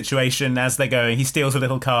leprechaun situation as they're going. He steals a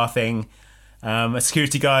little car thing. A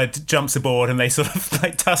security guard jumps aboard and they sort of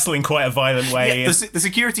like tussle in quite a violent way. Yeah, the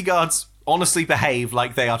security guards honestly behave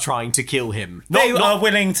like they are trying to kill him. They are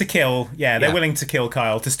willing to kill. Yeah, they're Yeah. willing to kill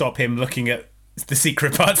Kyle to stop him looking at the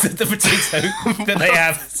secret parts of the potato that they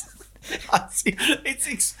have.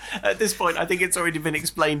 At this point, I think it's already been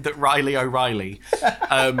explained that Riley O'Reilly,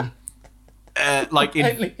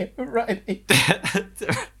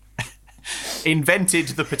 invented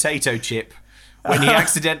the potato chip when he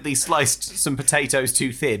accidentally sliced some potatoes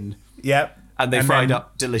too thin. Yep. And they fried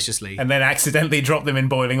up deliciously. And then accidentally dropped them in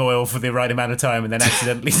boiling oil for the right amount of time, and then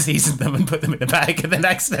accidentally seasoned them and put them in a bag, and then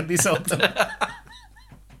accidentally sold them.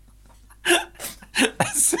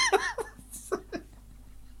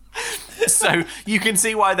 So you can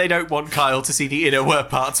see why they don't want Kyle to see the inner work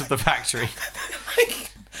parts of the factory.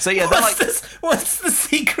 So yeah, they're what's the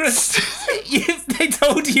secret? They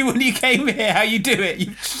told you when you came here how you do it.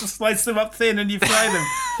 You slice them up thin and you fry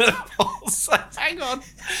them. Hang on.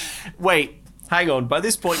 Wait, hang on. By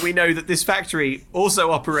this point, we know that this factory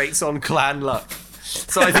also operates on clan luck.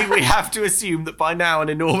 So I think we have to assume that by now an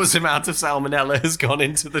enormous amount of salmonella has gone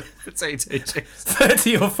into the potato chips.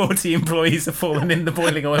 30 or 40 employees have fallen in the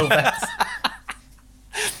boiling oil vats.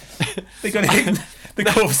 The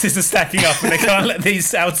corpses are stacking up and they can't let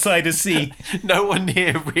these outsiders see. No one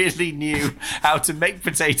here really knew how to make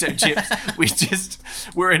potato chips.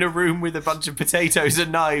 We're in a room with a bunch of potatoes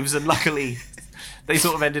and knives, and luckily they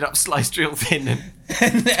sort of ended up sliced real thin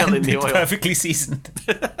and fell in the oil. Perfectly seasoned.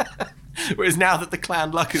 Whereas now that the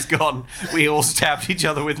clan luck is gone, we all stabbed each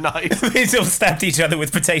other with knives. We all stabbed each other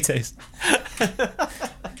with potatoes.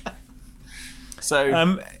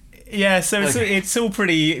 So... it's all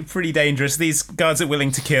pretty dangerous. These guards are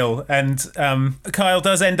willing to kill, and Kyle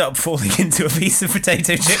does end up falling into a piece of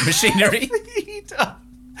potato chip machinery. He does.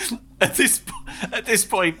 At this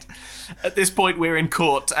point, we're in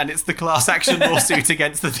court, and it's the class action lawsuit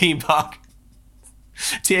against the theme park.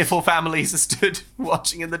 Tearful families are stood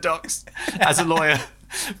watching in the docks as a lawyer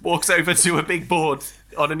walks over to a big board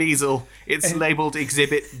on an easel. It's labelled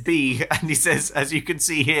Exhibit B, and he says, as you can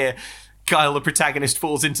see here, Kyle, the protagonist,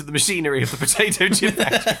 falls into the machinery of the potato chip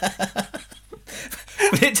factory.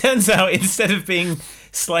 But it turns out, instead of being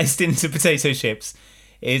sliced into potato chips,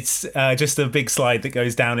 it's just a big slide that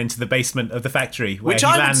goes down into the basement of the factory. Where Which he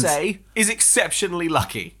I lands. would say is exceptionally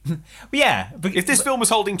lucky. Yeah. If this film was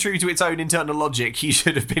holding true to its own internal logic, he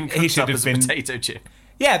should have been cooked up as a potato chip.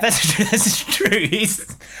 Yeah, that's true.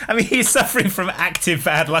 He's suffering from active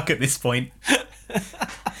bad luck at this point.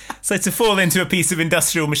 So to fall into a piece of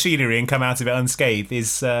industrial machinery and come out of it unscathed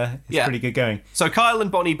is pretty good going. So Kyle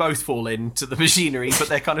and Bonnie both fall into the machinery, but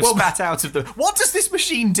they're kind of spat out of the... What does this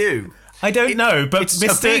machine do? I don't know, but it's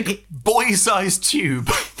a big boy-sized tube.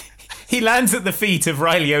 He lands at the feet of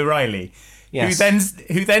Riley O'Reilly, Yes.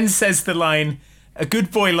 who then says the line, "A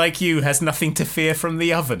good boy like you has nothing to fear from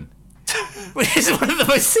the oven." Which is one of the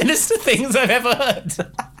most sinister things I've ever heard.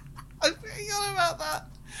 I forgot about that.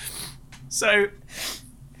 So,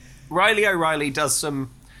 Riley O'Reilly does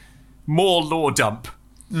some more law dump.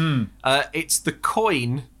 It's the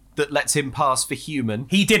coin that lets him pass for human.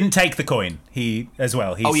 He didn't take the coin. He says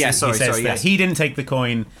that. He didn't take the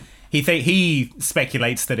coin. He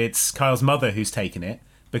speculates that it's Kyle's mother who's taken it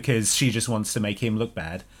because she just wants to make him look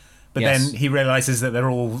bad. But then he realises that they're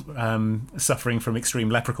all suffering from extreme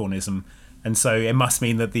leprechaunism, and so it must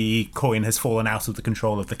mean that the coin has fallen out of the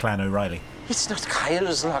control of the Clan O'Reilly. It's not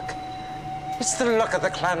Kyle's luck. It's the luck of the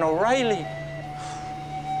Clan O'Reilly.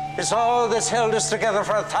 It's all that's held us together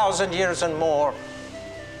for 1,000 years and more.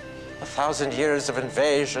 1,000 years of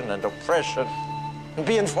invasion and oppression and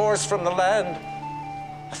being forced from the land.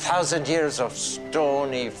 1,000 years of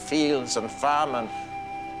stony fields and famine,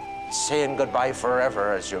 saying goodbye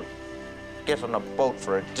forever as you get on a boat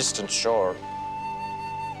for a distant shore.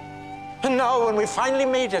 And now when we finally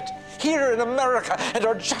made it, here in America, and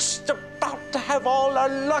are just about to have all our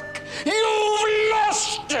luck, you've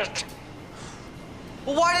lost it!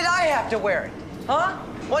 Well, why did I have to wear it? Huh?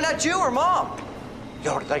 Why not you or Mom?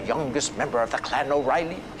 You're the youngest member of the Clan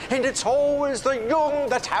O'Reilly, and it's always the young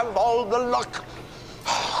that have all the luck.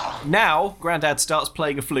 Now, Grandad starts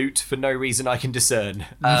playing a flute for no reason I can discern.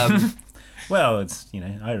 Well, it's,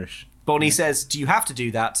 Irish. Bonnie says, do you have to do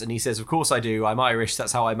that? And he says, of course I do. I'm Irish.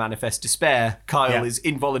 That's how I manifest despair. Kyle is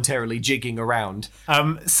involuntarily jigging around.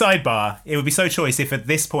 Sidebar, it would be so choice if at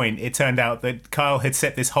this point it turned out that Kyle had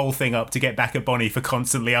set this whole thing up to get back at Bonnie for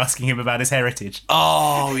constantly asking him about his heritage.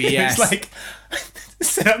 Oh, yes. It's like,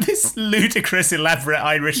 set up this ludicrous, elaborate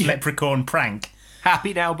Irish leprechaun prank.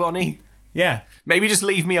 Happy now, Bonnie? Yeah. Maybe just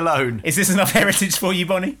leave me alone. Is this enough heritage for you,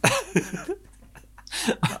 Bonnie?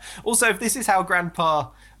 Also, if this is how Grandpa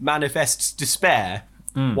manifests despair,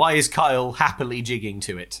 why is Kyle happily jigging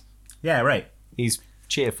to it? Yeah, right. He's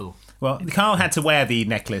cheerful. Well, Kyle had to wear the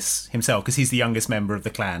necklace himself because he's the youngest member of the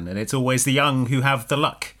clan, and it's always the young who have the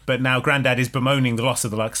luck. But now Grandad is bemoaning the loss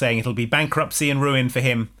of the luck, saying it'll be bankruptcy and ruin for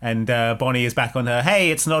him, and Bonnie is back on her, hey,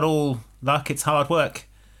 it's not all luck, it's hard work.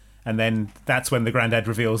 And then that's when the Grandad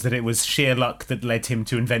reveals that it was sheer luck that led him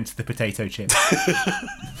to invent the potato chip.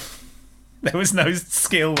 There was no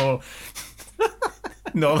skill or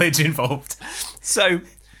knowledge involved. So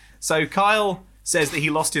Kyle says that he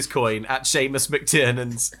lost his coin at Seamus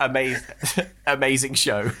McTiernan's amazing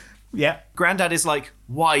show. Yeah. Grandad is like,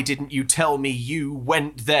 why didn't you tell me you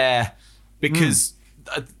went there? Because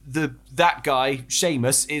that guy,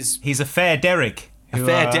 Seamus, is... He's a fair Derrig. A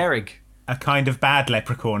fair Derrig. A kind of bad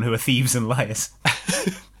leprechaun who are thieves and liars.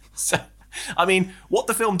 So, I mean, what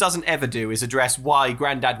the film doesn't ever do is address why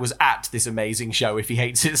Grandad was at this amazing show if he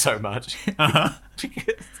hates it so much.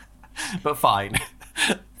 But fine.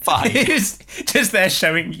 Fine. He's just there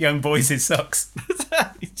showing young boys his socks.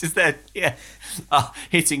 He's just there,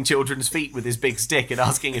 hitting children's feet with his big stick and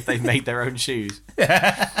asking if they've made their own shoes.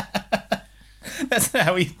 That's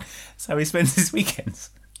how he spends his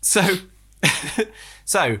weekends.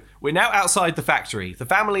 So, we're now outside the factory. The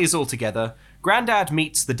family is all together. Grandad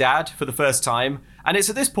meets the dad for the first time, and it's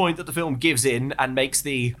at this point that the film gives in and makes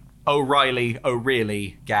the O'Reilly, oh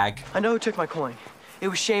really gag. I know who took my coin. It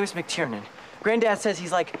was Seamus McTiernan. Granddad says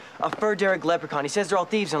he's like a fur Derrig leprechaun. He says they're all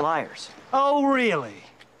thieves and liars. Oh, really?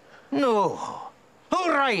 No.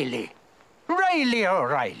 O'Reilly. Riley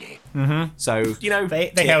O'Reilly. Mm-hmm. So,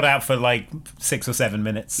 They held out for like 6 or 7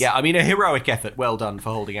 minutes. Yeah, I mean, a heroic effort. Well done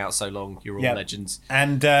for holding out so long. You're all legends.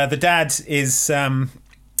 And the dad is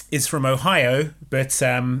from Ohio, but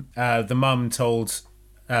the mum told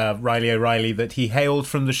Riley O'Reilly that he hailed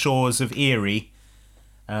from the shores of Erie,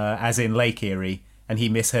 as in Lake Erie, and he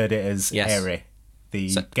misheard it as Erie,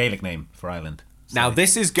 the Gaelic name for Ireland. So. Now,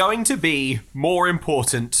 this is going to be more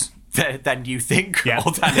important than you think,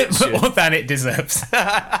 or than it should. Or than it deserves.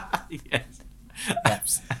 Yes,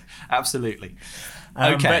 absolutely.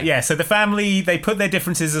 Okay. But so the family, they put their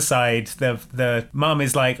differences aside. The mum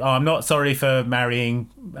is like, oh, I'm not sorry for marrying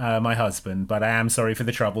my husband, but I am sorry for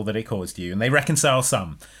the trouble that it caused you. And they reconcile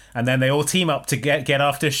some. And then they all team up to get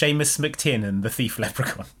after Seamus McTiernan, the thief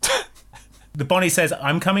leprechaun. The Bonnie says,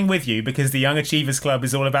 I'm coming with you because the Young Achievers Club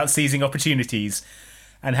is all about seizing opportunities.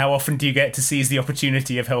 And how often do you get to seize the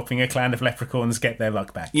opportunity of helping a clan of leprechauns get their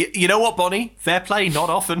luck back? You know what, Bonnie? Fair play, not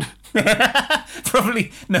often.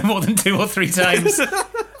 Probably no more than 2 or 3 times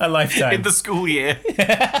a lifetime. In the school year.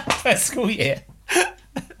 School year.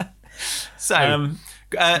 So,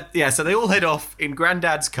 so they all head off in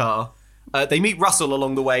Grandad's car. They meet Russell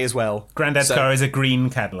along the way as well. Grandad's car is a green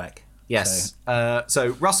Cadillac. Yes.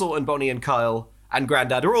 So Russell and Bonnie and Kyle and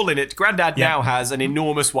Grandad are all in it. Grandad now has an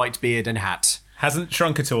enormous white beard and hat. Hasn't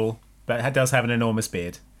shrunk at all, but does have an enormous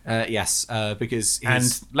beard. Yes, because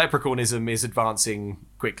his leprechaunism is advancing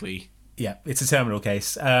quickly. Yeah, it's a terminal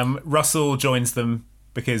case. Russell joins them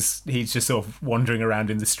because he's just sort of wandering around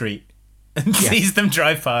in the street and sees them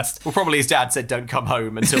drive past. Well, probably his dad said, don't come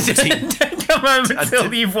home until the team... Don't come home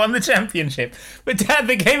until you've won the championship. But Dad,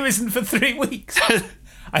 the game isn't for 3 weeks.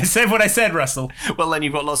 I said what I said, Russell. Well, then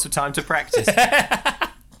you've got lots of time to practice.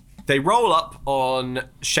 They roll up on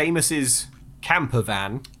Seamus's camper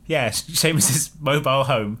van. Yeah, Seamus's mobile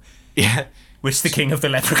home. Yeah. Which the king of the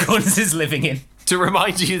leprechauns is living in. To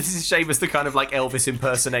remind you, this is Seamus, the kind of like Elvis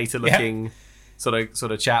impersonator looking sort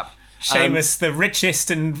of chap. Seamus, the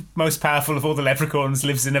richest and most powerful of all the leprechauns,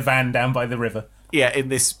 lives in a van down by the river. Yeah, in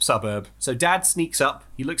this suburb. So Dad sneaks up,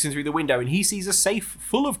 he looks in through the window, and he sees a safe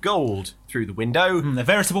full of gold through the window. A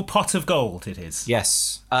veritable pot of gold it is.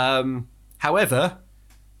 Yes. However,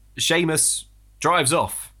 Seamus drives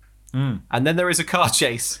off. And then there is a car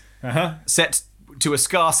chase set to a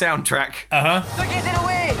Scar soundtrack. They're getting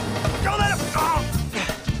away! Don't let him...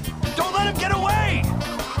 Don't let him get away!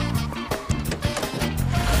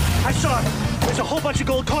 I saw it. There's a whole bunch of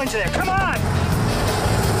gold coins in there. Come on!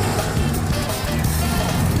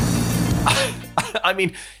 I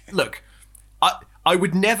mean, look, I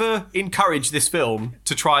would never encourage this film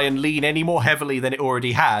to try and lean any more heavily than it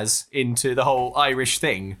already has into the whole Irish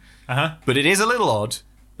thing. But it is a little odd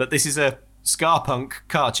that this is a ska punk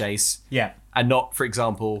car chase. Yeah. And not, for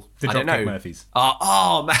example, The I don't Dropkick know. Murphys.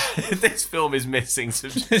 Oh, man, this film is missing some...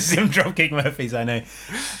 Some Dropkick Murphys, I know.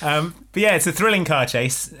 But yeah, it's a thrilling car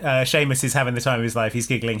chase. Seamus is having the time of his life. He's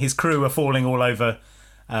giggling. His crew are falling all over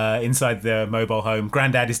inside the mobile home.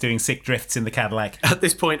 Grandad is doing sick drifts in the Cadillac. At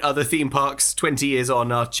this point, other theme parks, 20 years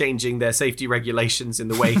on, are changing their safety regulations in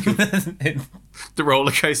the wake of the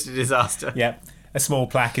roller coaster disaster. Yeah. A small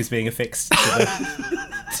plaque is being affixed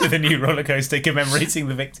to the new roller coaster commemorating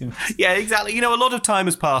the victims. Yeah, exactly. You know, a lot of time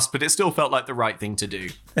has passed, but it still felt like the right thing to do.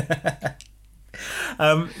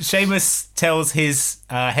 Seamus tells his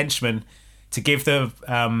henchmen to give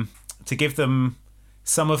them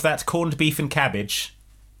some of that corned beef and cabbage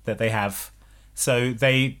that they have. So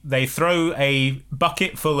they throw a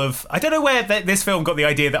bucket full of... I don't know where this film got the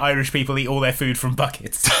idea that Irish people eat all their food from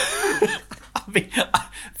buckets. I mean,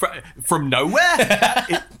 from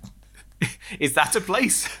nowhere? Is that a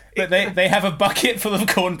place? But they have a bucket full of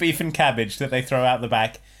corned beef and cabbage that they throw out the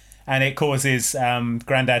back, and it causes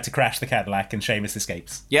Grandad to crash the Cadillac, and Seamus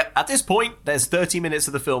escapes. Yep, at this point, there's 30 minutes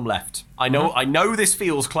of the film left. I know this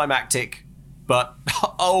feels climactic, but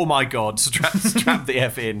oh my God, strap the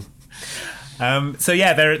F in. So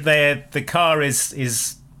yeah, the car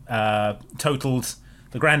is totaled.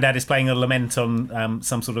 The Grandad is playing a lament on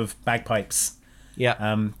some sort of bagpipes.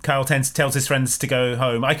 Yeah. Kyle tells his friends to go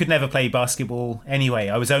home. I could never play basketball anyway.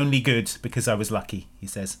 I was only good because I was lucky, he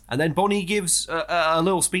says. And then Bonnie gives a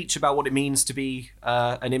little speech about what it means to be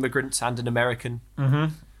an immigrant and an American,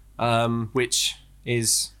 which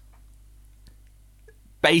is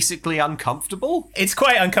basically uncomfortable. It's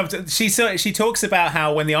quite uncomfortable. She talks about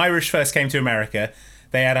how when the Irish first came to America,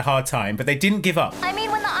 they had a hard time, but they didn't give up. I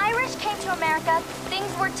mean, when the Irish came to America,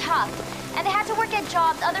 things were tough. And they had to work at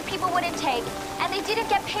jobs other people wouldn't take. And they didn't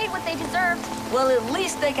get paid what they deserved. Well, at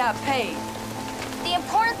least they got paid. The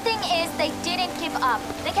important thing is they didn't give up.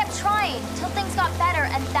 They kept trying till things got better,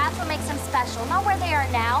 and that's what makes them special. Not where they are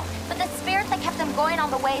now, but the spirit that kept them going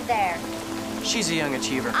on the way there. She's a young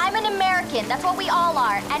achiever. I'm an American. That's what we all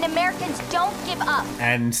are. And Americans don't give up.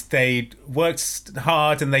 And they worked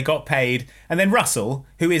hard and they got paid. And then Russell,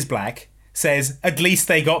 who is black, says, at least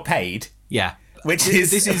they got paid. Yeah. Which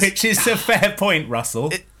is a fair point,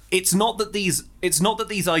 Russell. It's not that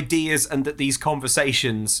these ideas and that these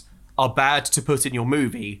conversations are bad to put in your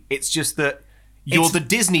movie. It's just that you're the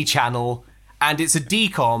Disney Channel and it's a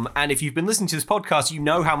DCOM, and if you've been listening to this podcast, you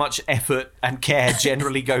know how much effort and care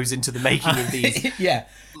generally goes into the making of these. Yeah.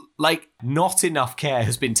 Like, not enough care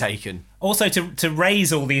has been taken. Also, to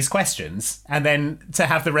raise all these questions and then to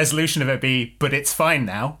have the resolution of it be, but it's fine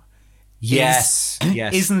now. Yes.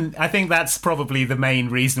 I think that's probably the main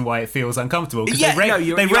reason why it feels uncomfortable. Because Yeah,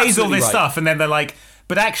 they raise all this right. stuff and then they're like,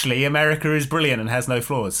 but actually, America is brilliant and has no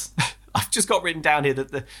flaws. I've just got written down here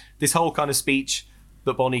that this whole kind of speech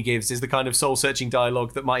that Bonnie gives is the kind of soul-searching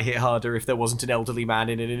dialogue that might hit harder if there wasn't an elderly man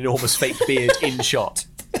in an enormous fake beard in shot.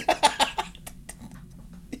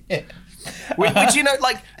 Yeah. Which, you know,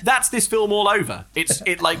 like, that's this film all over.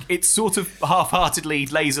 It's sort of half-heartedly,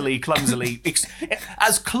 lazily, clumsily. This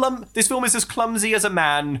film is as clumsy as a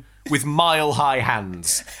man with mile-high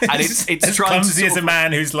hands, and it's as trying clumsy to as a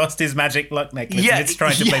man who's lost his magic luck necklace and it's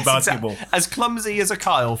trying to play basketball. Exactly. As clumsy as a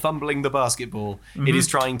Kyle fumbling the basketball, it is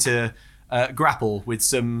trying to grapple with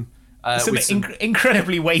some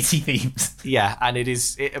incredibly weighty themes. Yeah, and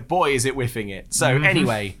boy, is it whiffing it. So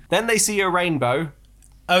anyway, then they see a rainbow.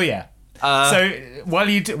 Oh yeah. So while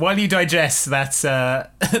you digest that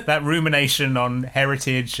that rumination on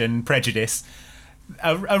heritage and prejudice,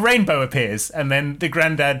 a rainbow appears, and then the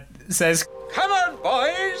Grandad says, Come on,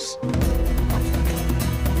 boys!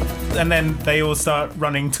 And then they all start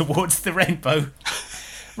running towards the rainbow.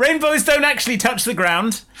 Rainbows don't actually touch the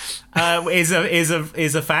ground. Is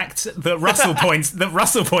a fact that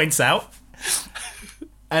Russell points out.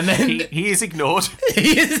 And then he is ignored.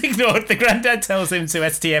 He is ignored. The Grandad tells him to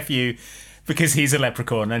STFU because he's a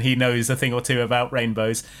leprechaun and he knows a thing or two about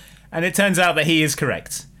rainbows. And it turns out that he is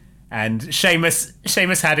correct. And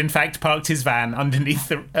Seamus had in fact parked his van underneath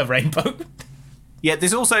a rainbow. Yeah,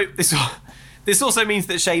 this also means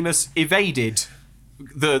that Seamus evaded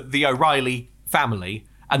the O'Reilly family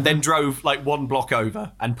and then drove like one block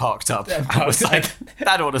over and parked up. And was like,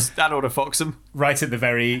 that ought to fox him. Right at the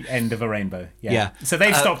very end of a rainbow. Yeah. So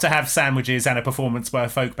they've stopped to have sandwiches and a performance by a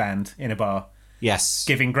folk band in a bar. Yes.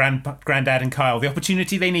 Giving Grandad and Kyle the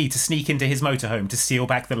opportunity they need to sneak into his motorhome to steal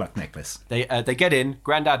back the luck necklace. They get in.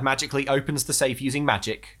 Grandad magically opens the safe using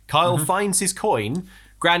magic. Kyle finds his coin,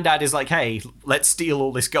 Grandad is like, hey, let's steal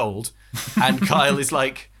all this gold. And Kyle is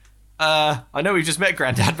like, I know we've just met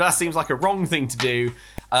Grandad, but that seems like a wrong thing to do.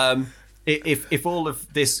 If all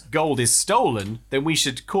of this gold is stolen, then we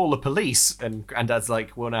should call the police. And Grandad's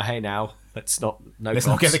like, well, now, hey, now, let's not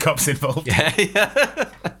get the cops involved. Yeah.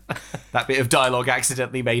 That bit of dialogue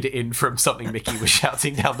accidentally made it in from something Mickey was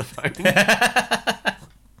shouting down the phone.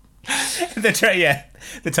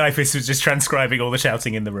 The typist was just transcribing all the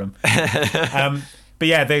shouting in the room. But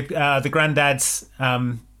yeah, the Grandad's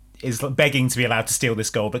is begging to be allowed to steal this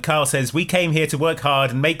gold, but Kyle says, we came here to work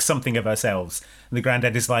hard and make something of ourselves. And the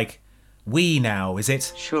Grandad is like, we now, is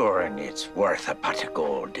it? Sure, and it's worth a pot of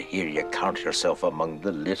gold to hear you count yourself among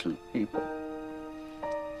the little people.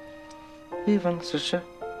 Even such a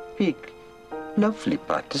big, lovely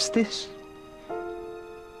pot as this.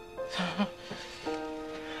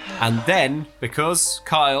 And then, because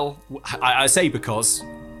Kyle... I say because,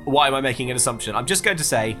 why am I making an assumption? I'm just going to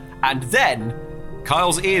say, and then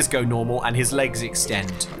Kyle's ears go normal and his legs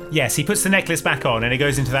extend. Yes, he puts the necklace back on and it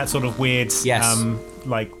goes into that sort of weird,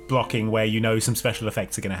 like, blocking where you know some special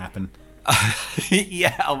effects are going to happen.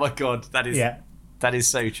 Yeah, oh my God, that is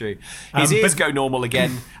so true. His ears go normal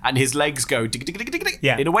again and his legs go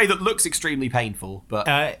in a way that looks extremely painful,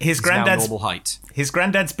 but his now normal height. His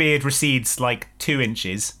granddad's beard recedes like 2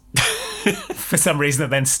 inches for some reason, it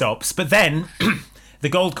then stops. But then the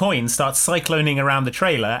gold coin starts cycloning around the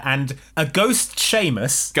trailer and a ghost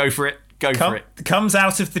Seamus... Go for it. Comes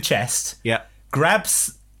out of the chest, yeah,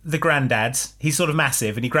 grabs the Grandad. He's sort of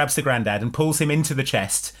massive, and he grabs the Grandad and pulls him into the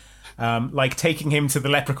chest, like taking him to the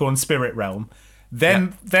leprechaun spirit realm.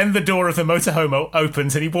 Then the door of the motorhome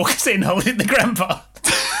opens and he walks in holding the grandpa.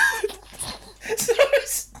 So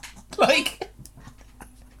it's like...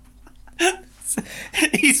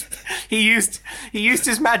 he used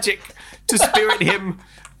his magic to spirit him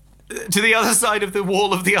to the other side of the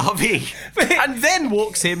wall of the RV and then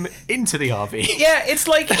walks him into the RV. Yeah, it's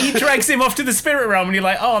like he drags him off to the spirit realm and you're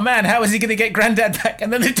like, oh man, how is he going to get Grandad back?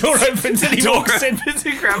 And then the door opens and he walks in.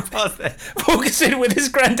 Grandpa's there. Walks in with his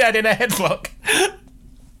Grandad in a headlock.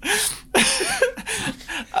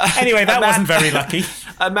 Anyway, that wasn't very lucky.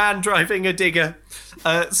 A man driving a digger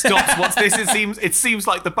stops. What's this? It seems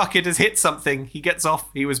like the bucket has hit something. He gets off.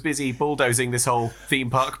 He was busy bulldozing this whole theme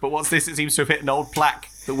park. But what's this? It seems to have hit an old plaque.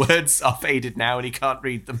 The words are faded now and he can't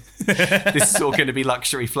read them. This is all going to be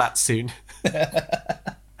luxury flats soon.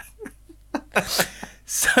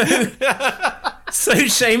 So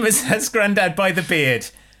Seamus has Grandad by the beard.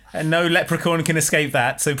 And no leprechaun can escape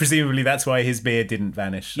that, so presumably that's why his beard didn't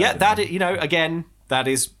vanish. Yeah, again, that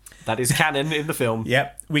is canon in the film.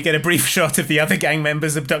 Yep. We get a brief shot of the other gang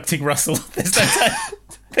members abducting Russell. There's no time.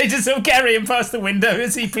 They just sort of carry him past the window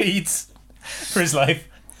as he pleads for his life.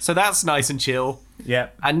 So that's nice and chill. Yeah.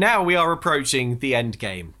 And now we are approaching the end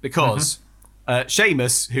game because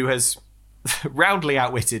Seamus, who has roundly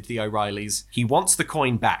outwitted the O'Reillys, he wants the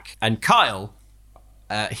coin back. And Kyle,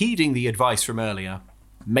 heeding the advice from earlier,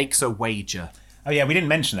 makes a wager. Oh yeah, we didn't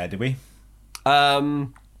mention that, did we?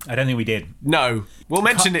 I don't think we did. No, we'll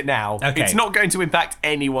mention it now. Okay. It's not going to impact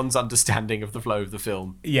anyone's understanding of the flow of the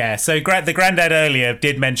film. Yeah, so the Grandad earlier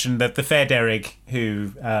did mention that the Fair Derrig,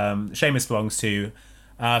 who Seamus belongs to,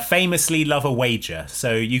 famously love a wager.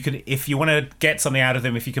 So you could, if you want to get something out of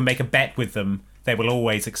them, if you can make a bet with them, they will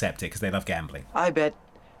always accept it because they love gambling. I bet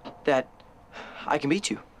that I can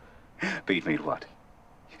beat you. Beat me at what?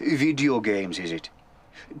 Video games, is it?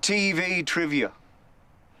 TV trivia.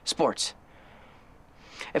 Sports.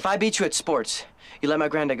 If I beat you at sports, you let my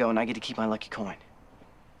Grandad go and I get to keep my lucky coin.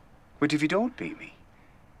 But if you don't beat me,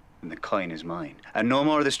 then the coin is mine. And no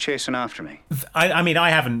more of this chasing after me. I mean,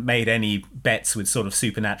 I haven't made any bets with sort of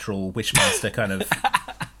supernatural Wishmaster kind of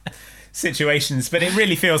situations, but it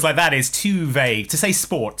really feels like that is too vague to say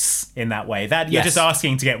sports in that way. That you're just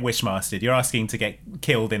asking to get Wishmastered. You're asking to get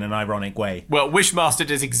killed in an ironic way. Well, Wishmastered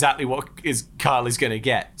is exactly what Kyle is going to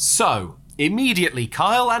get. So immediately,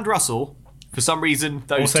 Kyle and Russell, for some reason,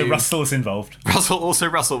 Russell's involved. Russell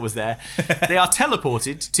was there. They are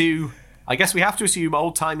teleported to, I guess we have to assume,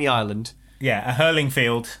 old-timey Ireland. Yeah, a hurling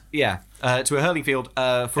field. Yeah, to a hurling field.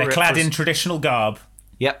 They're clad in traditional garb.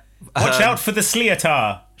 Yep. Watch out for the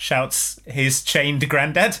Sleatar, shouts his chained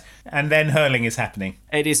Grandad, and then hurling is happening.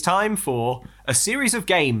 It is time for a series of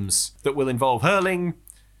games that will involve hurling,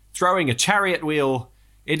 throwing a chariot wheel.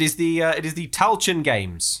 It is the Tailteann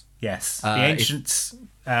Games. Yes, the ancient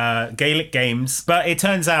Gaelic games. But it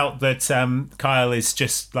turns out that Kyle is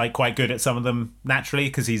just like quite good at some of them naturally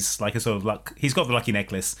because he's like a sort of luck. He's got the lucky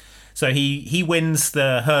necklace, so he wins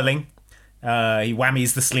the hurling. He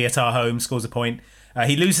whammies the Sleatar home, scores a point.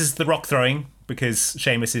 He loses the rock throwing because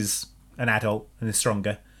Seamus is an adult and is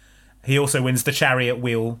stronger. He also wins the chariot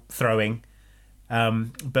wheel throwing.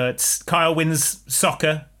 But Kyle wins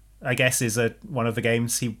soccer, I guess, is one of the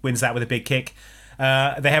games. He wins that with a big kick.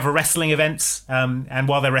 They have a wrestling event, and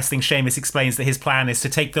while they're wrestling, Sheamus explains that his plan is to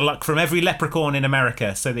take the luck from every leprechaun in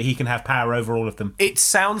America so that he can have power over all of them. It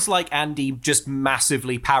sounds like Andy just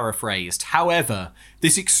massively paraphrased. However,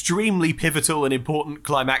 this extremely pivotal and important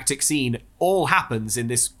climactic scene all happens in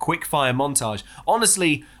this quick-fire montage.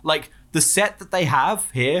 Honestly, like, the set that they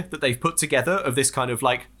have here, that they've put together of this kind of,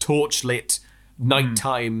 like, torch-lit,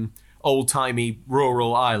 nighttime, old-timey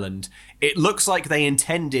rural Ireland, it looks like they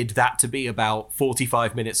intended that to be about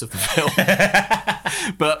 45 minutes of the film.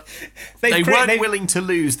 But they weren't willing to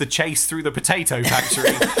lose the chase through the potato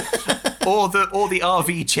factory or the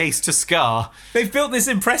RV chase to Scar. They've built this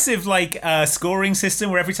impressive scoring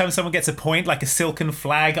system where every time someone gets a point, like a silken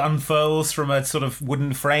flag unfurls from a sort of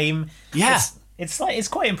wooden frame. Yeah. It's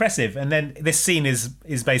quite impressive. And then this scene is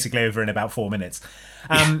basically over in about 4 minutes.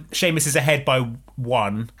 Sheamus is ahead by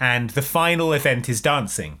 1, and the final event is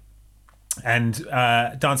dancing. And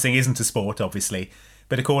dancing isn't a sport, obviously,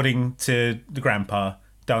 but according to the grandpa,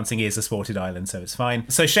 dancing is a sported island, so it's fine.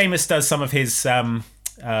 So Sheamus does some of his Saint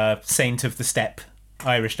of the Step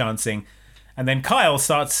Irish dancing, and then Kyle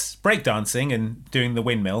starts breakdancing and doing the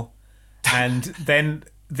windmill, and then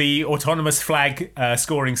the autonomous flag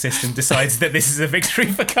scoring system decides that this is a victory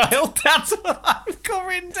for Kyle. That's what I've got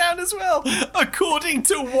written down as well. According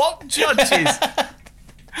to what judges?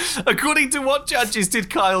 According to what judges did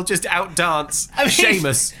Kyle just outdance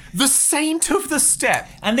Sheamus, the Saint of the Step?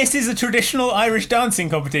 And this is a traditional Irish dancing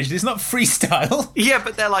competition. It's not freestyle. Yeah,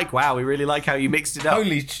 but they're like, wow, we really like how you mixed it up.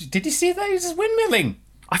 Did you see that? He was just windmilling.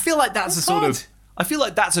 I feel like that's I feel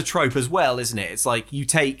like that's a trope as well, isn't it? It's like you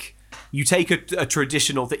take a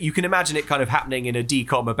traditional that you can imagine it kind of happening in a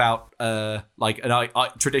decom about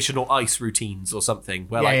traditional ice routines or something.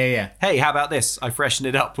 Where hey, how about this? I freshen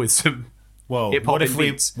it up with some. Whoa! What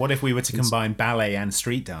if we were to combine ballet and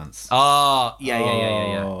street dance?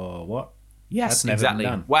 Yeah. Oh, what? Yes, That's never exactly.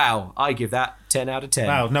 been done. Wow, I give that 10 out of 10.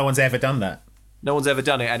 Wow, no one's ever done that. No one's ever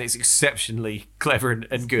done it, and it's exceptionally clever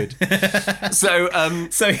and good. So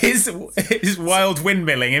his wild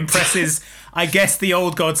windmilling impresses, I guess, the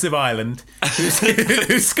old gods of Ireland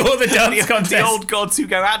who score the dance contest. The old gods who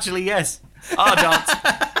go, actually, yes, our dance.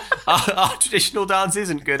 Our traditional dance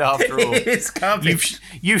isn't good after all. It's garbage.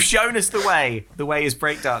 You've shown us the way. The way is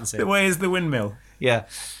breakdancing. The way is the windmill. Yeah.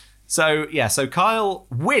 So Kyle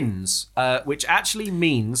wins, which actually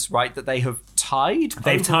means, right, that they have tied.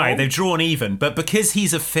 They've tied. They've drawn even. But because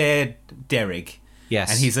he's a fair Derek,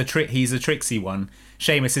 yes, and he's a tricksy one,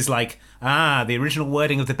 Sheamus is like, the original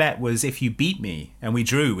wording of the bet was if you beat me, and we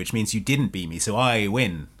drew, which means you didn't beat me, so I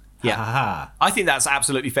win. Yeah, ha. I think that's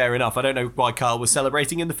absolutely fair enough. I don't know why Kyle was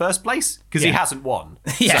celebrating in the first place because he hasn't won.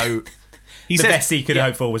 Yeah. So the best he could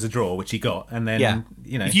hope for was a draw, which he got, and then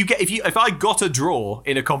if I got a draw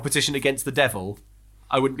in a competition against the devil,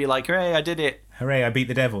 I wouldn't be like, hooray, I did it. Hooray, I beat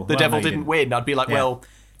the devil. The devil didn't win. I'd be like, well,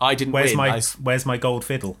 I didn't win. Where's my gold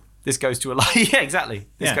fiddle? This goes to exactly.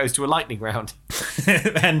 This goes to a lightning round.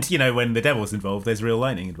 And when the devil's involved, there's real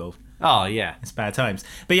lightning involved. Oh yeah, it's bad times.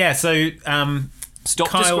 But yeah, so stop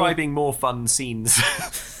Kyle... describing more fun scenes.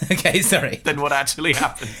 Okay, sorry. Than what actually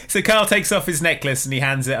happened. So Kyle takes off his necklace and he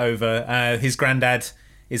hands it over. His granddad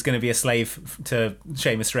is going to be a slave to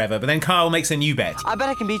Sheamus forever. But then Kyle makes a new bet. I bet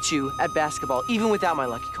I can beat you at basketball, even without my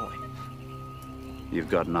lucky coin. You've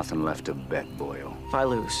got nothing left to bet, boyo. If I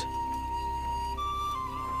lose,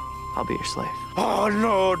 I'll be your slave. Oh,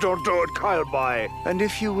 no, don't do it, Kyle boy. And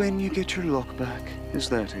if you win, you get your luck back. Is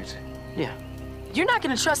that it? Yeah. You're not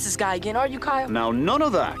gonna trust this guy again, are you, Kyle? Now, none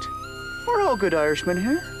of that. We're all good Irishmen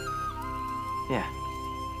here. Yeah.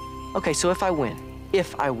 Okay, so if I win,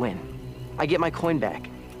 I get my coin back,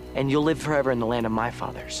 and you'll live forever in the land of my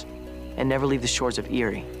fathers, and never leave the shores of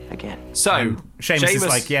Erie again. So Sheamus is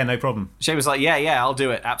like, yeah, no problem. Sheamus is like, yeah, I'll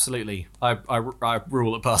do it, absolutely. I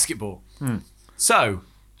rule at basketball. So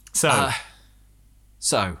now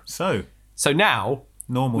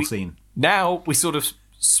normal scene. Now we sort of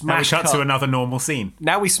smash cut to another normal scene.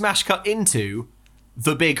 Now we smash cut into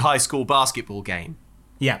the big high school basketball game.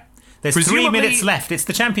 Yeah. There's 3 minutes left. It's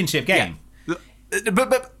the championship game. Yeah.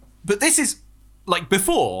 But this is like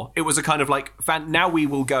before it was a kind of like now we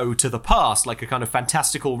will go to the past, like a kind of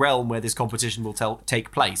fantastical realm where this competition will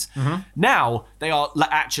take place. Mm-hmm. Now they are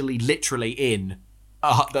actually literally in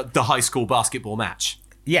the high school basketball match.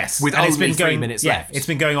 Yes, with and only 3 minutes left. It's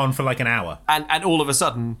been going on for like an hour, and all of a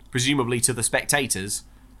sudden, presumably to the spectators,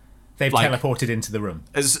 they've teleported into the room.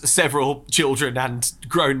 As several children and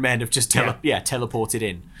grown men have just teleported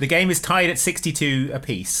in. The game is tied at 62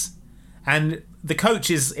 apiece. And the coach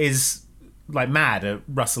is like mad at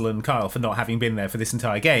Russell and Kyle for not having been there for this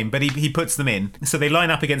entire game, but he puts them in. So they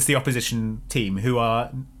line up against the opposition team, who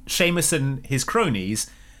are Sheamus and his cronies,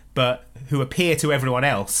 but who appear to everyone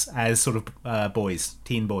else as sort of boys,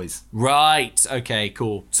 teen boys. Right. Okay,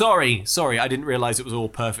 cool. Sorry, I didn't realise it was all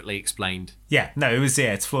perfectly explained. Yeah, no, it was,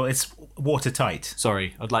 it's watertight.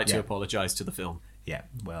 Sorry, I'd like to apologise to the film. Yeah,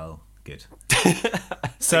 well, good.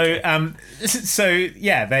 So,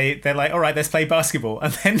 yeah, they're like, all right, let's play basketball.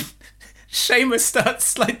 And then Sheamus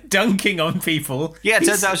starts like dunking on people. Yeah, it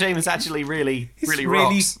turns out Sheamus actually really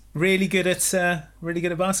rocks. Really good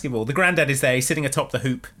at basketball. The granddad is there. He's sitting atop the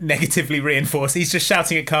hoop, negatively reinforced. He's just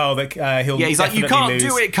shouting at Kyle that he'll he's like, you can't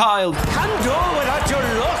do it, Kyle. Can't do it without your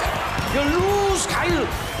luck. You lose, Kyle.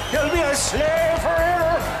 You'll be a slave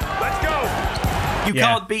forever. Let's go. You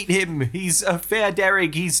can't beat him. He's a fair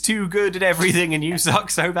Derrig. He's too good at everything, and you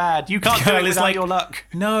suck so bad. You can't do it without your luck.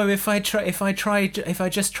 No, if I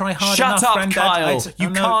just try hard Shut enough, up, Granddad, Kyle. You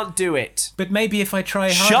can't do it. But maybe if I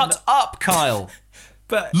try hard. Shut up, Kyle.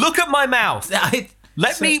 But look at my mouth.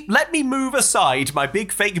 Let me move aside my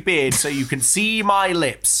big fake beard so you can see my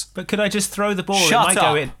lips. But could I just throw the ball? Shut it might up.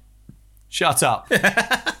 Go in. Shut up.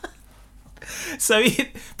 So,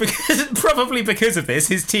 probably because of this,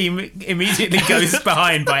 his team immediately goes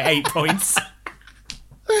behind by 8 points.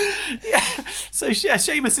 Yeah. So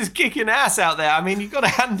Sheamus is kicking ass out there. I mean, you've got to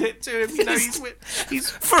hand it to him. You know, he's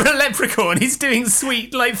for a leprechaun. He's doing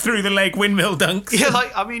sweet, like through the leg windmill dunks. Yeah,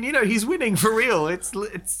 like I mean, you know, he's winning for real. It's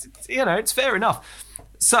you know, it's fair enough.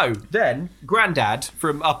 So then, Grandad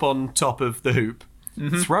from up on top of the hoop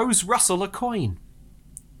throws Russell a coin.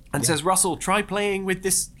 And says, Russell, try playing with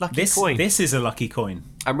this lucky coin. This is a lucky coin.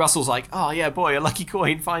 And Russell's like, oh, yeah, boy, a lucky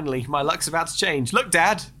coin, finally. My luck's about to change. Look,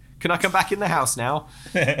 Dad, can I come back in the house now?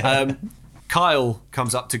 Kyle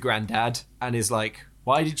comes up to Grandad and is like,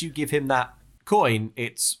 why did you give him that coin?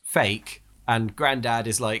 It's fake. And Grandad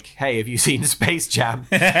is like, hey, have you seen Space Jam?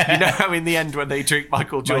 You know how in the end when they drink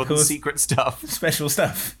Michael Jordan's secret stuff? Special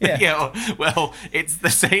stuff. Yeah. Yeah, well, it's the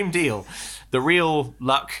same deal. The real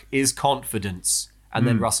luck is confidence. And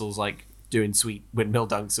then Russell's like doing sweet windmill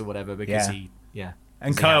dunks or whatever because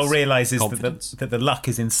And Kyle realises that the luck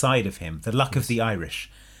is inside of him, the luck of the Irish.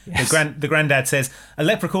 Yes. The granddad says, a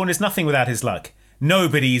leprechaun is nothing without his luck.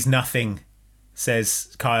 Nobody's nothing,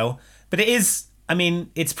 says Kyle. But it is, I mean,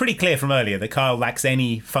 it's pretty clear from earlier that Kyle lacks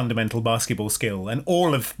any fundamental basketball skill, and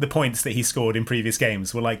all of the points that he scored in previous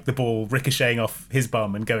games were like the ball ricocheting off his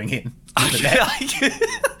bum and going in.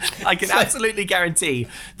 I can absolutely guarantee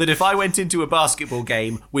that if I went into a basketball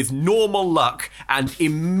game with normal luck and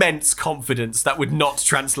immense confidence, that would not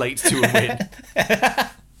translate to a win.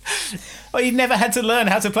 Well, he never had to learn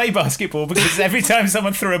how to play basketball because every time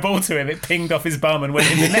someone threw a ball to him, it pinged off his bum and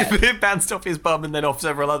went in the net. It bounced off his bum and then off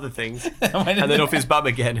several other things. And then off his bum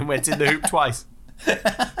again and went in the hoop twice.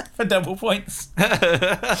 For double points.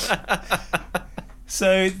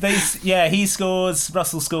 So he scores,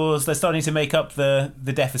 Russell scores, they're starting to make up the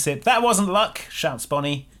deficit. That wasn't luck, shouts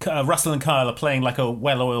Bonnie. Russell and Kyle are playing like a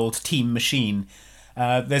well-oiled team machine.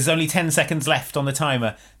 There's only 10 seconds left on the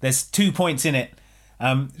timer. There's 2 points in it.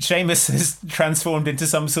 Sheamus has transformed into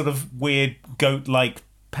some sort of weird goat-like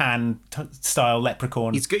Pan-style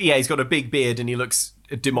leprechaun. He's got a big beard and he looks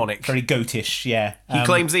demonic. Very goatish, yeah. He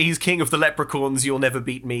claims that he's king of the leprechauns, you'll never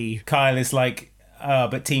beat me. Kyle is like,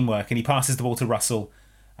 but teamwork, and he passes the ball to Russell,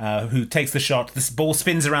 who takes the shot. This ball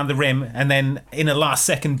spins around the rim, and then in a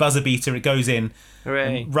last-second buzzer beater, it goes in.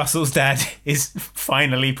 Hooray. And Russell's dad is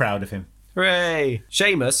finally proud of him. Hooray!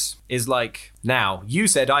 Sheamus is like, now, you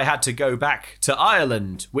said I had to go back to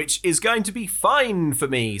Ireland, which is going to be fine for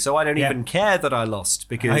me, so I don't even care that I lost,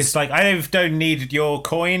 because... It's like, I don't need your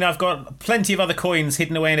coin, I've got plenty of other coins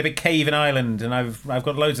hidden away in a big cave in Ireland, and I've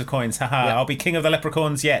got loads of coins, haha, I'll be king of the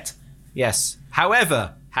leprechauns yet. Yes.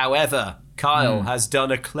 However, Kyle has done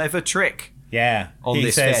a clever trick. Yeah. On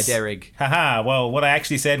this fair Derrig. Haha, well, what I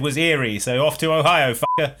actually said was Erie, so off to Ohio,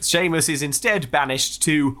 fucker. Sheamus is instead banished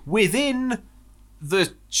to within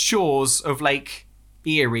the shores of Lake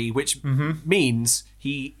Erie, which means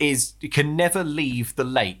he can never leave the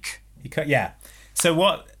lake. Yeah. So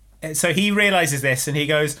he realises this and he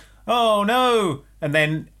goes, oh no! And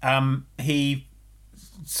then he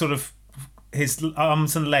sort of, his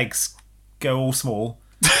arms and legs go all small.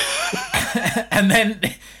 and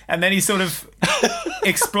then he sort of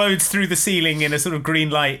explodes through the ceiling in a sort of green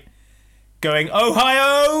light, going,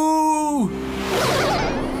 Ohio!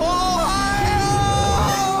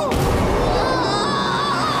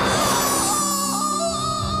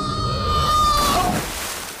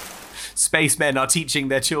 Spacemen are teaching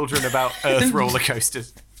their children about Earth roller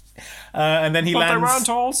coasters. And then he lands. They weren't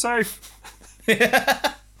all safe.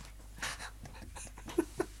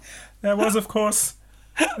 There was, of course,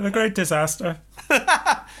 the great disaster.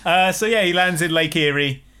 So yeah, he lands in Lake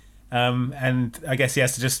Erie. And I guess he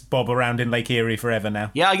has to just bob around in Lake Erie forever now.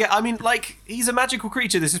 Yeah, I mean, like, he's a magical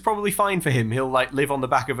creature. This is probably fine for him. He'll, like, live on the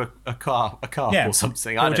back of a car or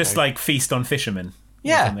something. I don't know. Like, feast on fishermen.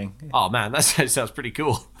 Yeah. Or something. Oh, man, that sounds pretty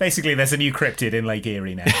cool. Basically, there's a new cryptid in Lake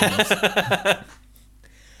Erie now.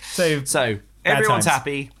 So everyone's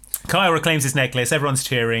happy. Kyle reclaims his necklace. Everyone's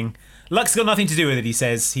cheering. Luck's got nothing to do with it, he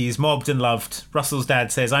says. He's mobbed and loved. Russell's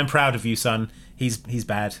dad says, I'm proud of you, son. He's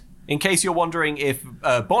bad. In case you're wondering if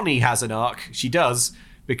Bonnie has an arc, she does,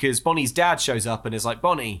 because Bonnie's dad shows up and is like,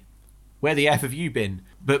 Bonnie, where the F have you been?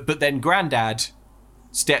 But then Grandad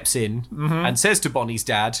steps in and says to Bonnie's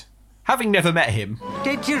dad, having never met him,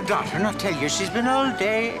 Did your daughter not tell you she's been all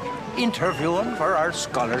day interviewing for our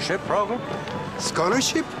scholarship program?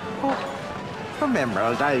 Scholarship? Oh, from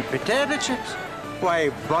Emerald Isle potato chips. Why,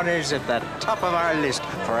 Bonnie's at the top of our list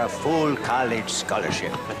for a full college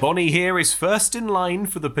scholarship. Bonnie here is first in line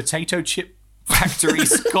for the Potato Chip Factory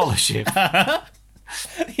scholarship.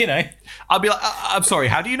 You know. I'll be like, I'm sorry,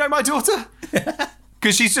 how do you know my daughter?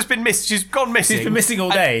 Because she's just been she's gone missing. She's been missing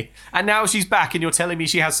all day. And now she's back and you're telling me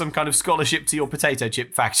she has some kind of scholarship to your potato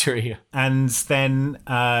chip factory. And then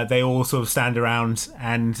they all sort of stand around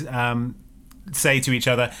and say to each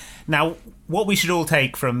other, now, what we should all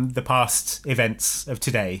take from the past events of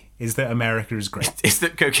today is that America is great. Is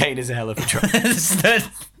that cocaine is a hell of a drug.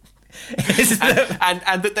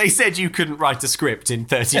 and that they said you couldn't write a script in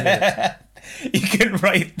 30 minutes. You can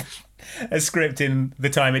write a script in the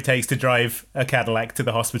time it takes to drive a Cadillac to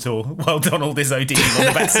the hospital while Donald is ODing on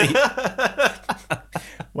the backseat.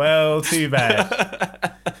 Well, too bad.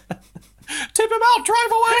 Tip him out,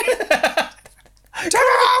 drive away! Tip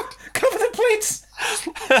him out! Cover the plates!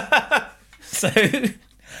 So,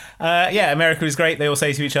 America is great, they all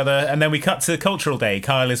say to each other, and then we cut to Cultural Day.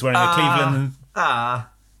 Kyle is wearing a Cleveland...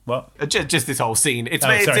 What? Just this whole scene. It's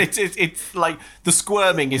like the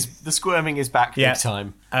squirming is back big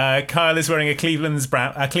time. Kyle is wearing a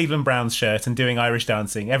Cleveland Browns shirt and doing Irish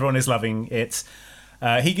dancing. Everyone is loving it.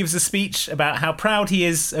 He gives a speech about how proud he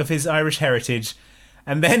is of his Irish heritage,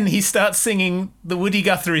 and then he starts singing the Woody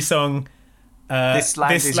Guthrie song, This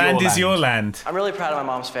land is your land. I'm really proud of my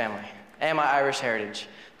mom's family and my Irish heritage,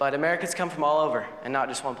 but Americans come from all over and not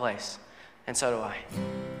just one place, and so do I.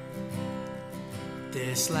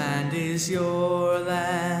 This land is your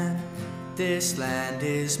land. This land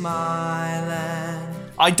is my land.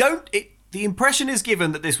 The impression is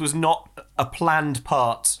given that this was not a planned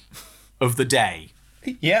part of the day.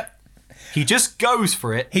 Yep. He just goes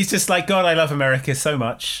for it. He's just like, God, I love America so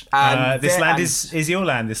much. This land is your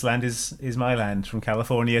land. This land is my land, from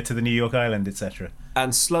California to the New York Island, etc.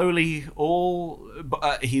 And slowly,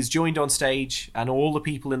 he's joined on stage, and all the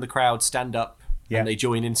people in the crowd stand up and they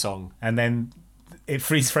join in song. And then it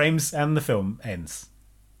freeze frames, and the film ends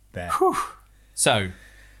there. Whew. So,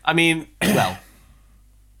 I mean,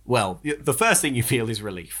 well, the first thing you feel is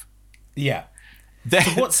relief. Yeah.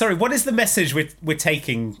 What is the message we're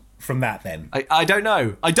taking from that then? I don't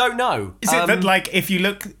know. Is it that, like, if you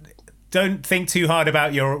look, don't think too hard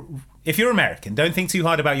about if you're American, don't think too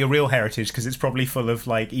hard about your real heritage because it's probably full of,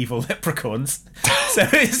 like, evil leprechauns.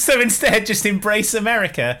 so instead, just embrace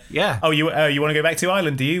America. Yeah. Oh, you want to go back to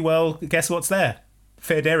Ireland, do you? Well, guess what's there?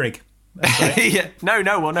 Fair Derrig. Right. Yeah.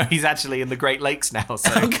 No, he's actually in the Great Lakes now.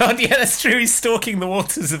 So. Oh, God, yeah, that's true. He's stalking the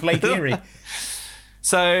waters of Lake Erie.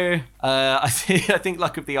 So, I think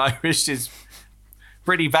Luck of the Irish is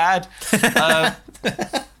pretty bad.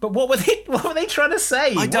 But what were they trying to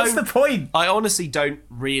say? What's the point? I honestly don't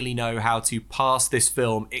really know how to pass this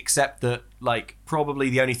film, except that, like, probably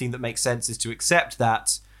the only thing that makes sense is to accept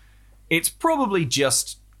that it's probably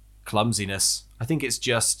just clumsiness. I think it's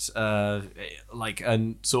just like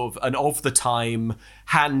an sort of an of the time,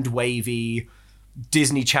 hand wavy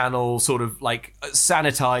Disney Channel sort of like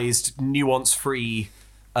sanitized, nuance free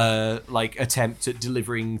like attempt at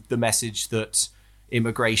delivering the message that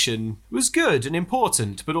immigration was good and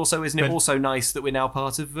important, but also isn't it also nice that we're now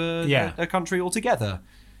part of a country altogether?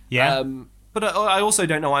 Yeah. But I also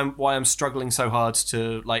don't know why I'm struggling so hard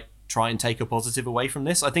to like try and take a positive away from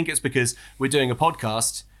this. I think it's because we're doing a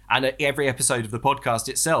podcast, and every episode of the podcast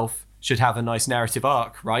itself should have a nice narrative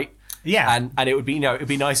arc, right? Yeah. And it would be it'd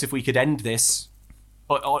be nice if we could end this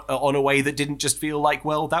on a way that didn't just feel like,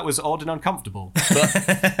 well, that was odd and uncomfortable.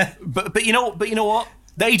 But you know what?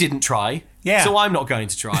 They didn't try. Yeah. So I'm not going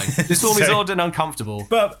to try. This film is odd and uncomfortable.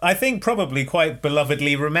 But I think probably quite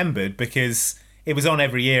belovedly remembered because it was on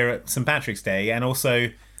every year at St. Patrick's Day, and also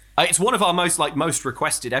It's one of our most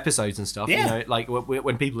requested episodes and stuff. Yeah. You know, like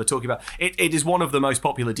when people are talking about it, it is one of the most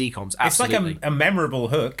popular decoms. Absolutely. It's like a memorable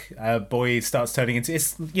hook. A boy starts turning into,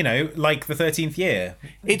 it's, you know, like the 13th year.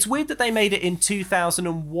 It's weird that they made it in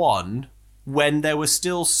 2001 when there were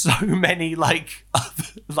still so many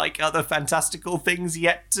other fantastical things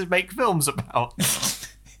yet to make films about.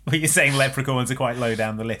 Well, you're saying Leprechauns are quite low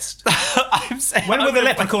down the list. I'm saying, when were the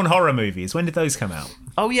Leprechaun horror movies? When did those come out?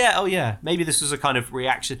 Oh yeah. Maybe this was a kind of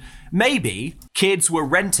reaction. Maybe kids were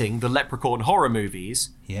renting the Leprechaun horror movies,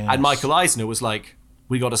 and Michael Eisner was like,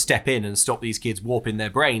 we got to step in and stop these kids warping their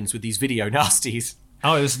brains with these video nasties.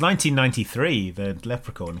 Oh, it was 1993 the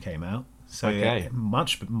Leprechaun came out. So Okay. yeah,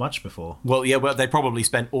 much before. Well, yeah, they probably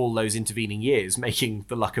spent all those intervening years making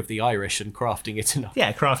The Luck of the Irish and crafting it enough.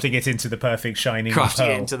 Yeah, crafting it into the perfect shining Crafting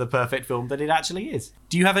pearl. it into the perfect film that it actually is.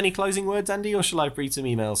 Do you have any closing words, Andy, or shall I read some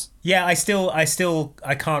emails? Yeah, I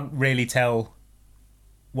can't really tell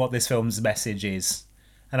what this film's message is.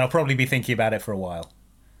 And I'll probably be thinking about it for a while.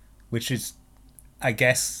 Which is, I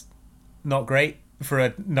guess, not great for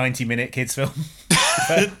a 90-minute kids film.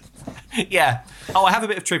 But Yeah. Oh, I have a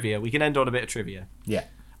bit of trivia. We can end on a bit of trivia. yeah.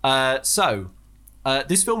 So,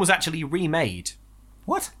 this film was actually remade.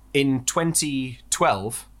 What? In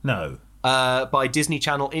 2012. No. By Disney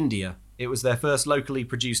Channel India. It was their first locally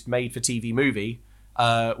produced made-for-TV movie,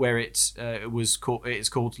 where it's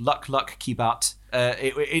called Luck Luck Ki Baat.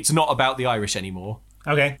 It's not about the Irish anymore.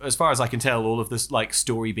 Okay. As far as I can tell, all of the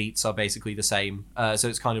story beats are basically the same. So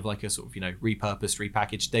it's kind of like a sort of repurposed,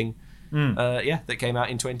 repackaged thing. That came out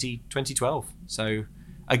in 2012. So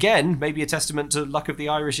again, maybe a testament to Luck of the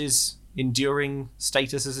Irish's enduring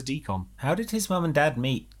status as a decom. How did his mum and dad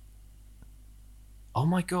meet? Oh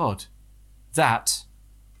my god, that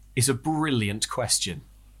is a brilliant question.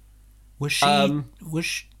 Was she?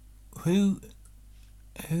 Who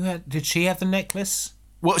did she have the necklace?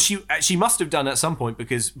 Well, she must have done at some point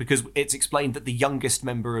because it's explained that the youngest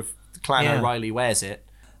member of Clan O'Reilly wears it.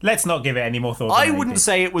 Let's not give it any more thought. I wouldn't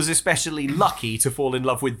say it was especially lucky to fall in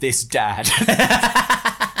love with this dad.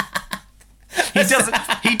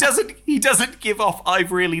 He doesn't give off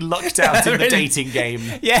 "I've really lucked out in the dating game"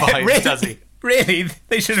 vibes, really, does he? Really?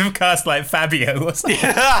 They should have cast like Fabio or something.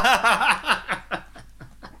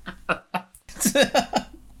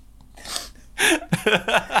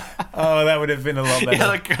 Oh, that would have been a lot better. Yeah,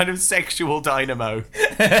 like kind of sexual dynamo.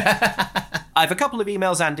 I have a couple of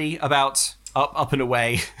emails, Andy, about Up and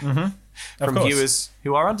Away from viewers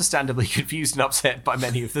who are understandably confused and upset by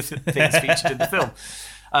many of the things featured in the film.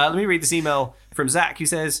 Let me read this email from Zach, who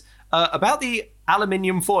says, about the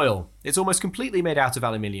aluminium foil. It's almost completely made out of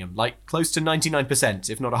aluminium, like close to 99%,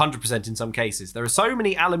 if not 100% in some cases. There are so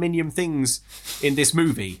many aluminium things in this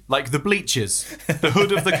movie, like the bleachers, the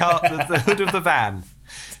hood of the car, the hood of the van.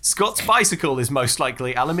 Scott's bicycle is most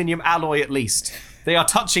likely aluminium alloy at least. They are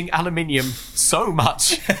touching aluminium so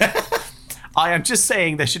much. I am just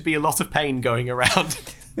saying there should be a lot of pain going around.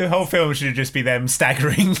 The whole film should just be them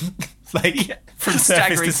staggering, from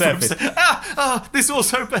surface to surface. This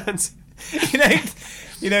also burns.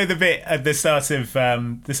 You know the bit at the start of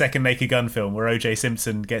the second Make a Gun film where O.J.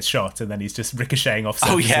 Simpson gets shot and then he's just ricocheting off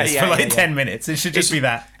surfaces for 10 minutes. It should just be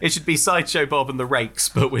that. It should be Sideshow Bob and the Rakes,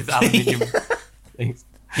 but with aluminium things.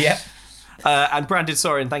 Yeah. And Brandon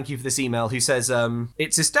Soren, thank you for this email, who says,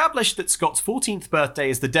 it's established that Scott's 14th birthday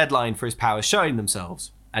is the deadline for his powers showing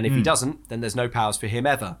themselves. And if he doesn't, then there's no powers for him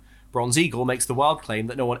ever. Bronze Eagle makes the wild claim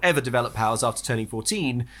that no one ever developed powers after turning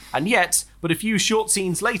 14, and yet, but a few short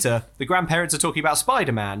scenes later, the grandparents are talking about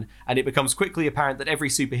Spider-Man, and it becomes quickly apparent that every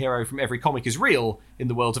superhero from every comic is real in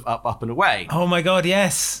the world of Up and Away. Oh my god,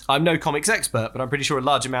 yes! I'm no comics expert, but I'm pretty sure a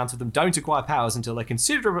large amount of them don't acquire powers until they're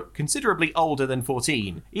considerably older than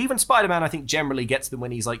 14. Even Spider-Man, I think, generally gets them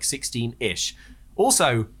when he's like 16-ish.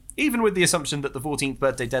 Also, even with the assumption that the 14th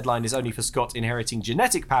birthday deadline is only for Scott inheriting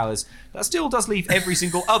genetic powers, that still does leave every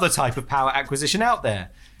single other type of power acquisition out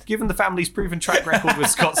there. Given the family's proven track record with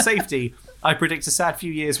Scott's safety, I predict a sad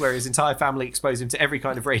few years where his entire family expose him to every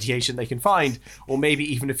kind of radiation they can find, or maybe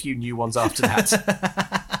even a few new ones after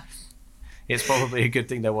that. It's probably a good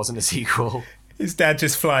thing there wasn't a sequel. His dad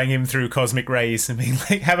just flying him through cosmic rays and being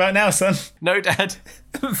like, how about now, son? No, Dad.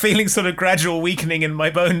 I'm feeling sort of gradual weakening in my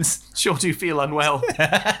bones. Sure do feel unwell.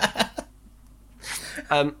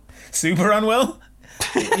 Super unwell?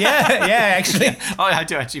 Yeah, actually. I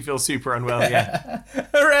do actually feel super unwell, yeah.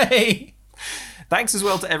 Hooray! Thanks as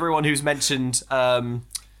well to everyone who's mentioned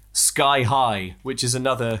Sky High, which is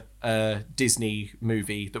another Disney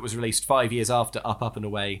movie that was released 5 years after Up and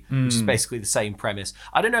Away, which is basically the same premise.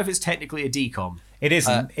 I don't know if it's technically a decom. It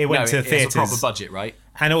isn't. It went to theatres. It's a proper budget, right?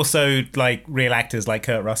 And also, like, real actors like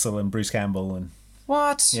Kurt Russell and Bruce Campbell. And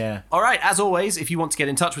What? Yeah. All right, as always, if you want to get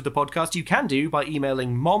in touch with the podcast, you can do by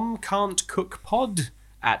emailing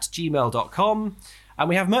momcan'tcookpod@gmail.com. And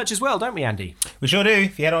we have merch as well, don't we, Andy? We sure do.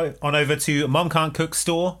 If you head on over to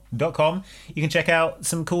momcan'tcookstore.com, you can check out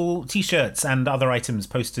some cool t-shirts and other items,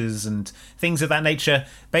 posters and things of that nature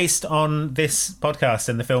based on this podcast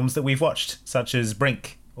and the films that we've watched, such as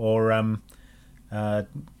Brink or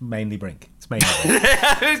mainly Brink. It's mainly Brink.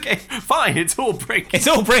 Okay, fine. It's all Brink. It's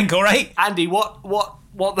all Brink, all right? Andy, what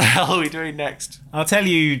the hell are we doing next? I'll tell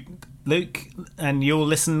you, Luke, and you'll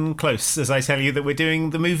listen close as I tell you that we're doing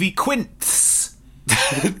the movie Quince.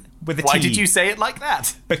 With a Why T. did you say it like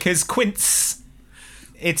that? Because quince,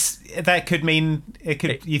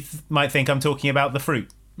 might think I'm talking about the fruit.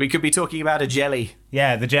 We could be talking about a jelly.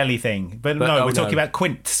 Yeah, the jelly thing. But no, we're talking about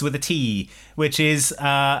quince with a T, which is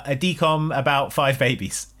a decom about 5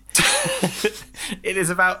 babies. It is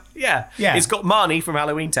about, yeah. It's got Marnie from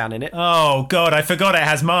Halloween Town in it. Oh, God, I forgot it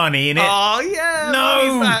has Marnie in it. Oh, yeah.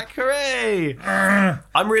 No. Marnie's back. Hooray.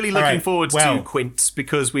 I'm really looking forward to Quince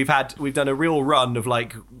because we've done a real run of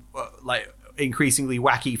like increasingly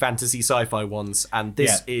wacky fantasy sci-fi ones. And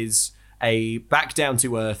this is a back down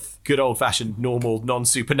to earth, good old fashioned, normal,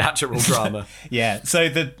 non-supernatural drama. Yeah. So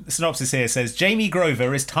the synopsis here says Jamie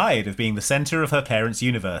Grover is tired of being the center of her parents'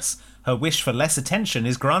 universe. Her wish for less attention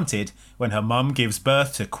is granted when her mum gives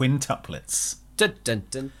birth to quintuplets. Dun, dun,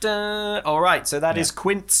 dun, dun. All right, so that is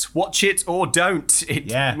Quince. Watch it or don't.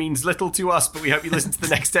 It means little to us, but we hope you listen to the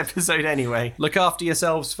next episode anyway. Look after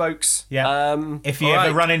yourselves, folks. Yeah. If you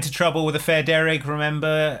ever run into trouble with a fair Derrick,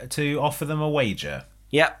 remember to offer them a wager.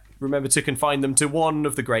 Yeah. Remember to confine them to one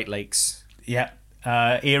of the Great Lakes. Yeah.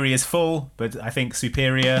 Erie is full, but I think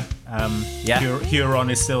Superior, Huron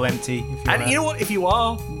is still empty. And you know what? If you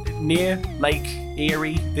are near Lake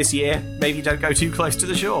Erie this year, maybe don't go too close to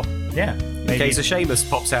the shore. Yeah. In case a Seamus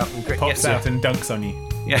pops out and dunks on you.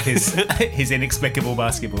 Yeah. His inexplicable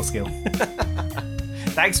basketball skill.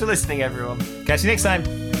 Thanks for listening, everyone. Catch you next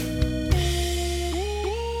time.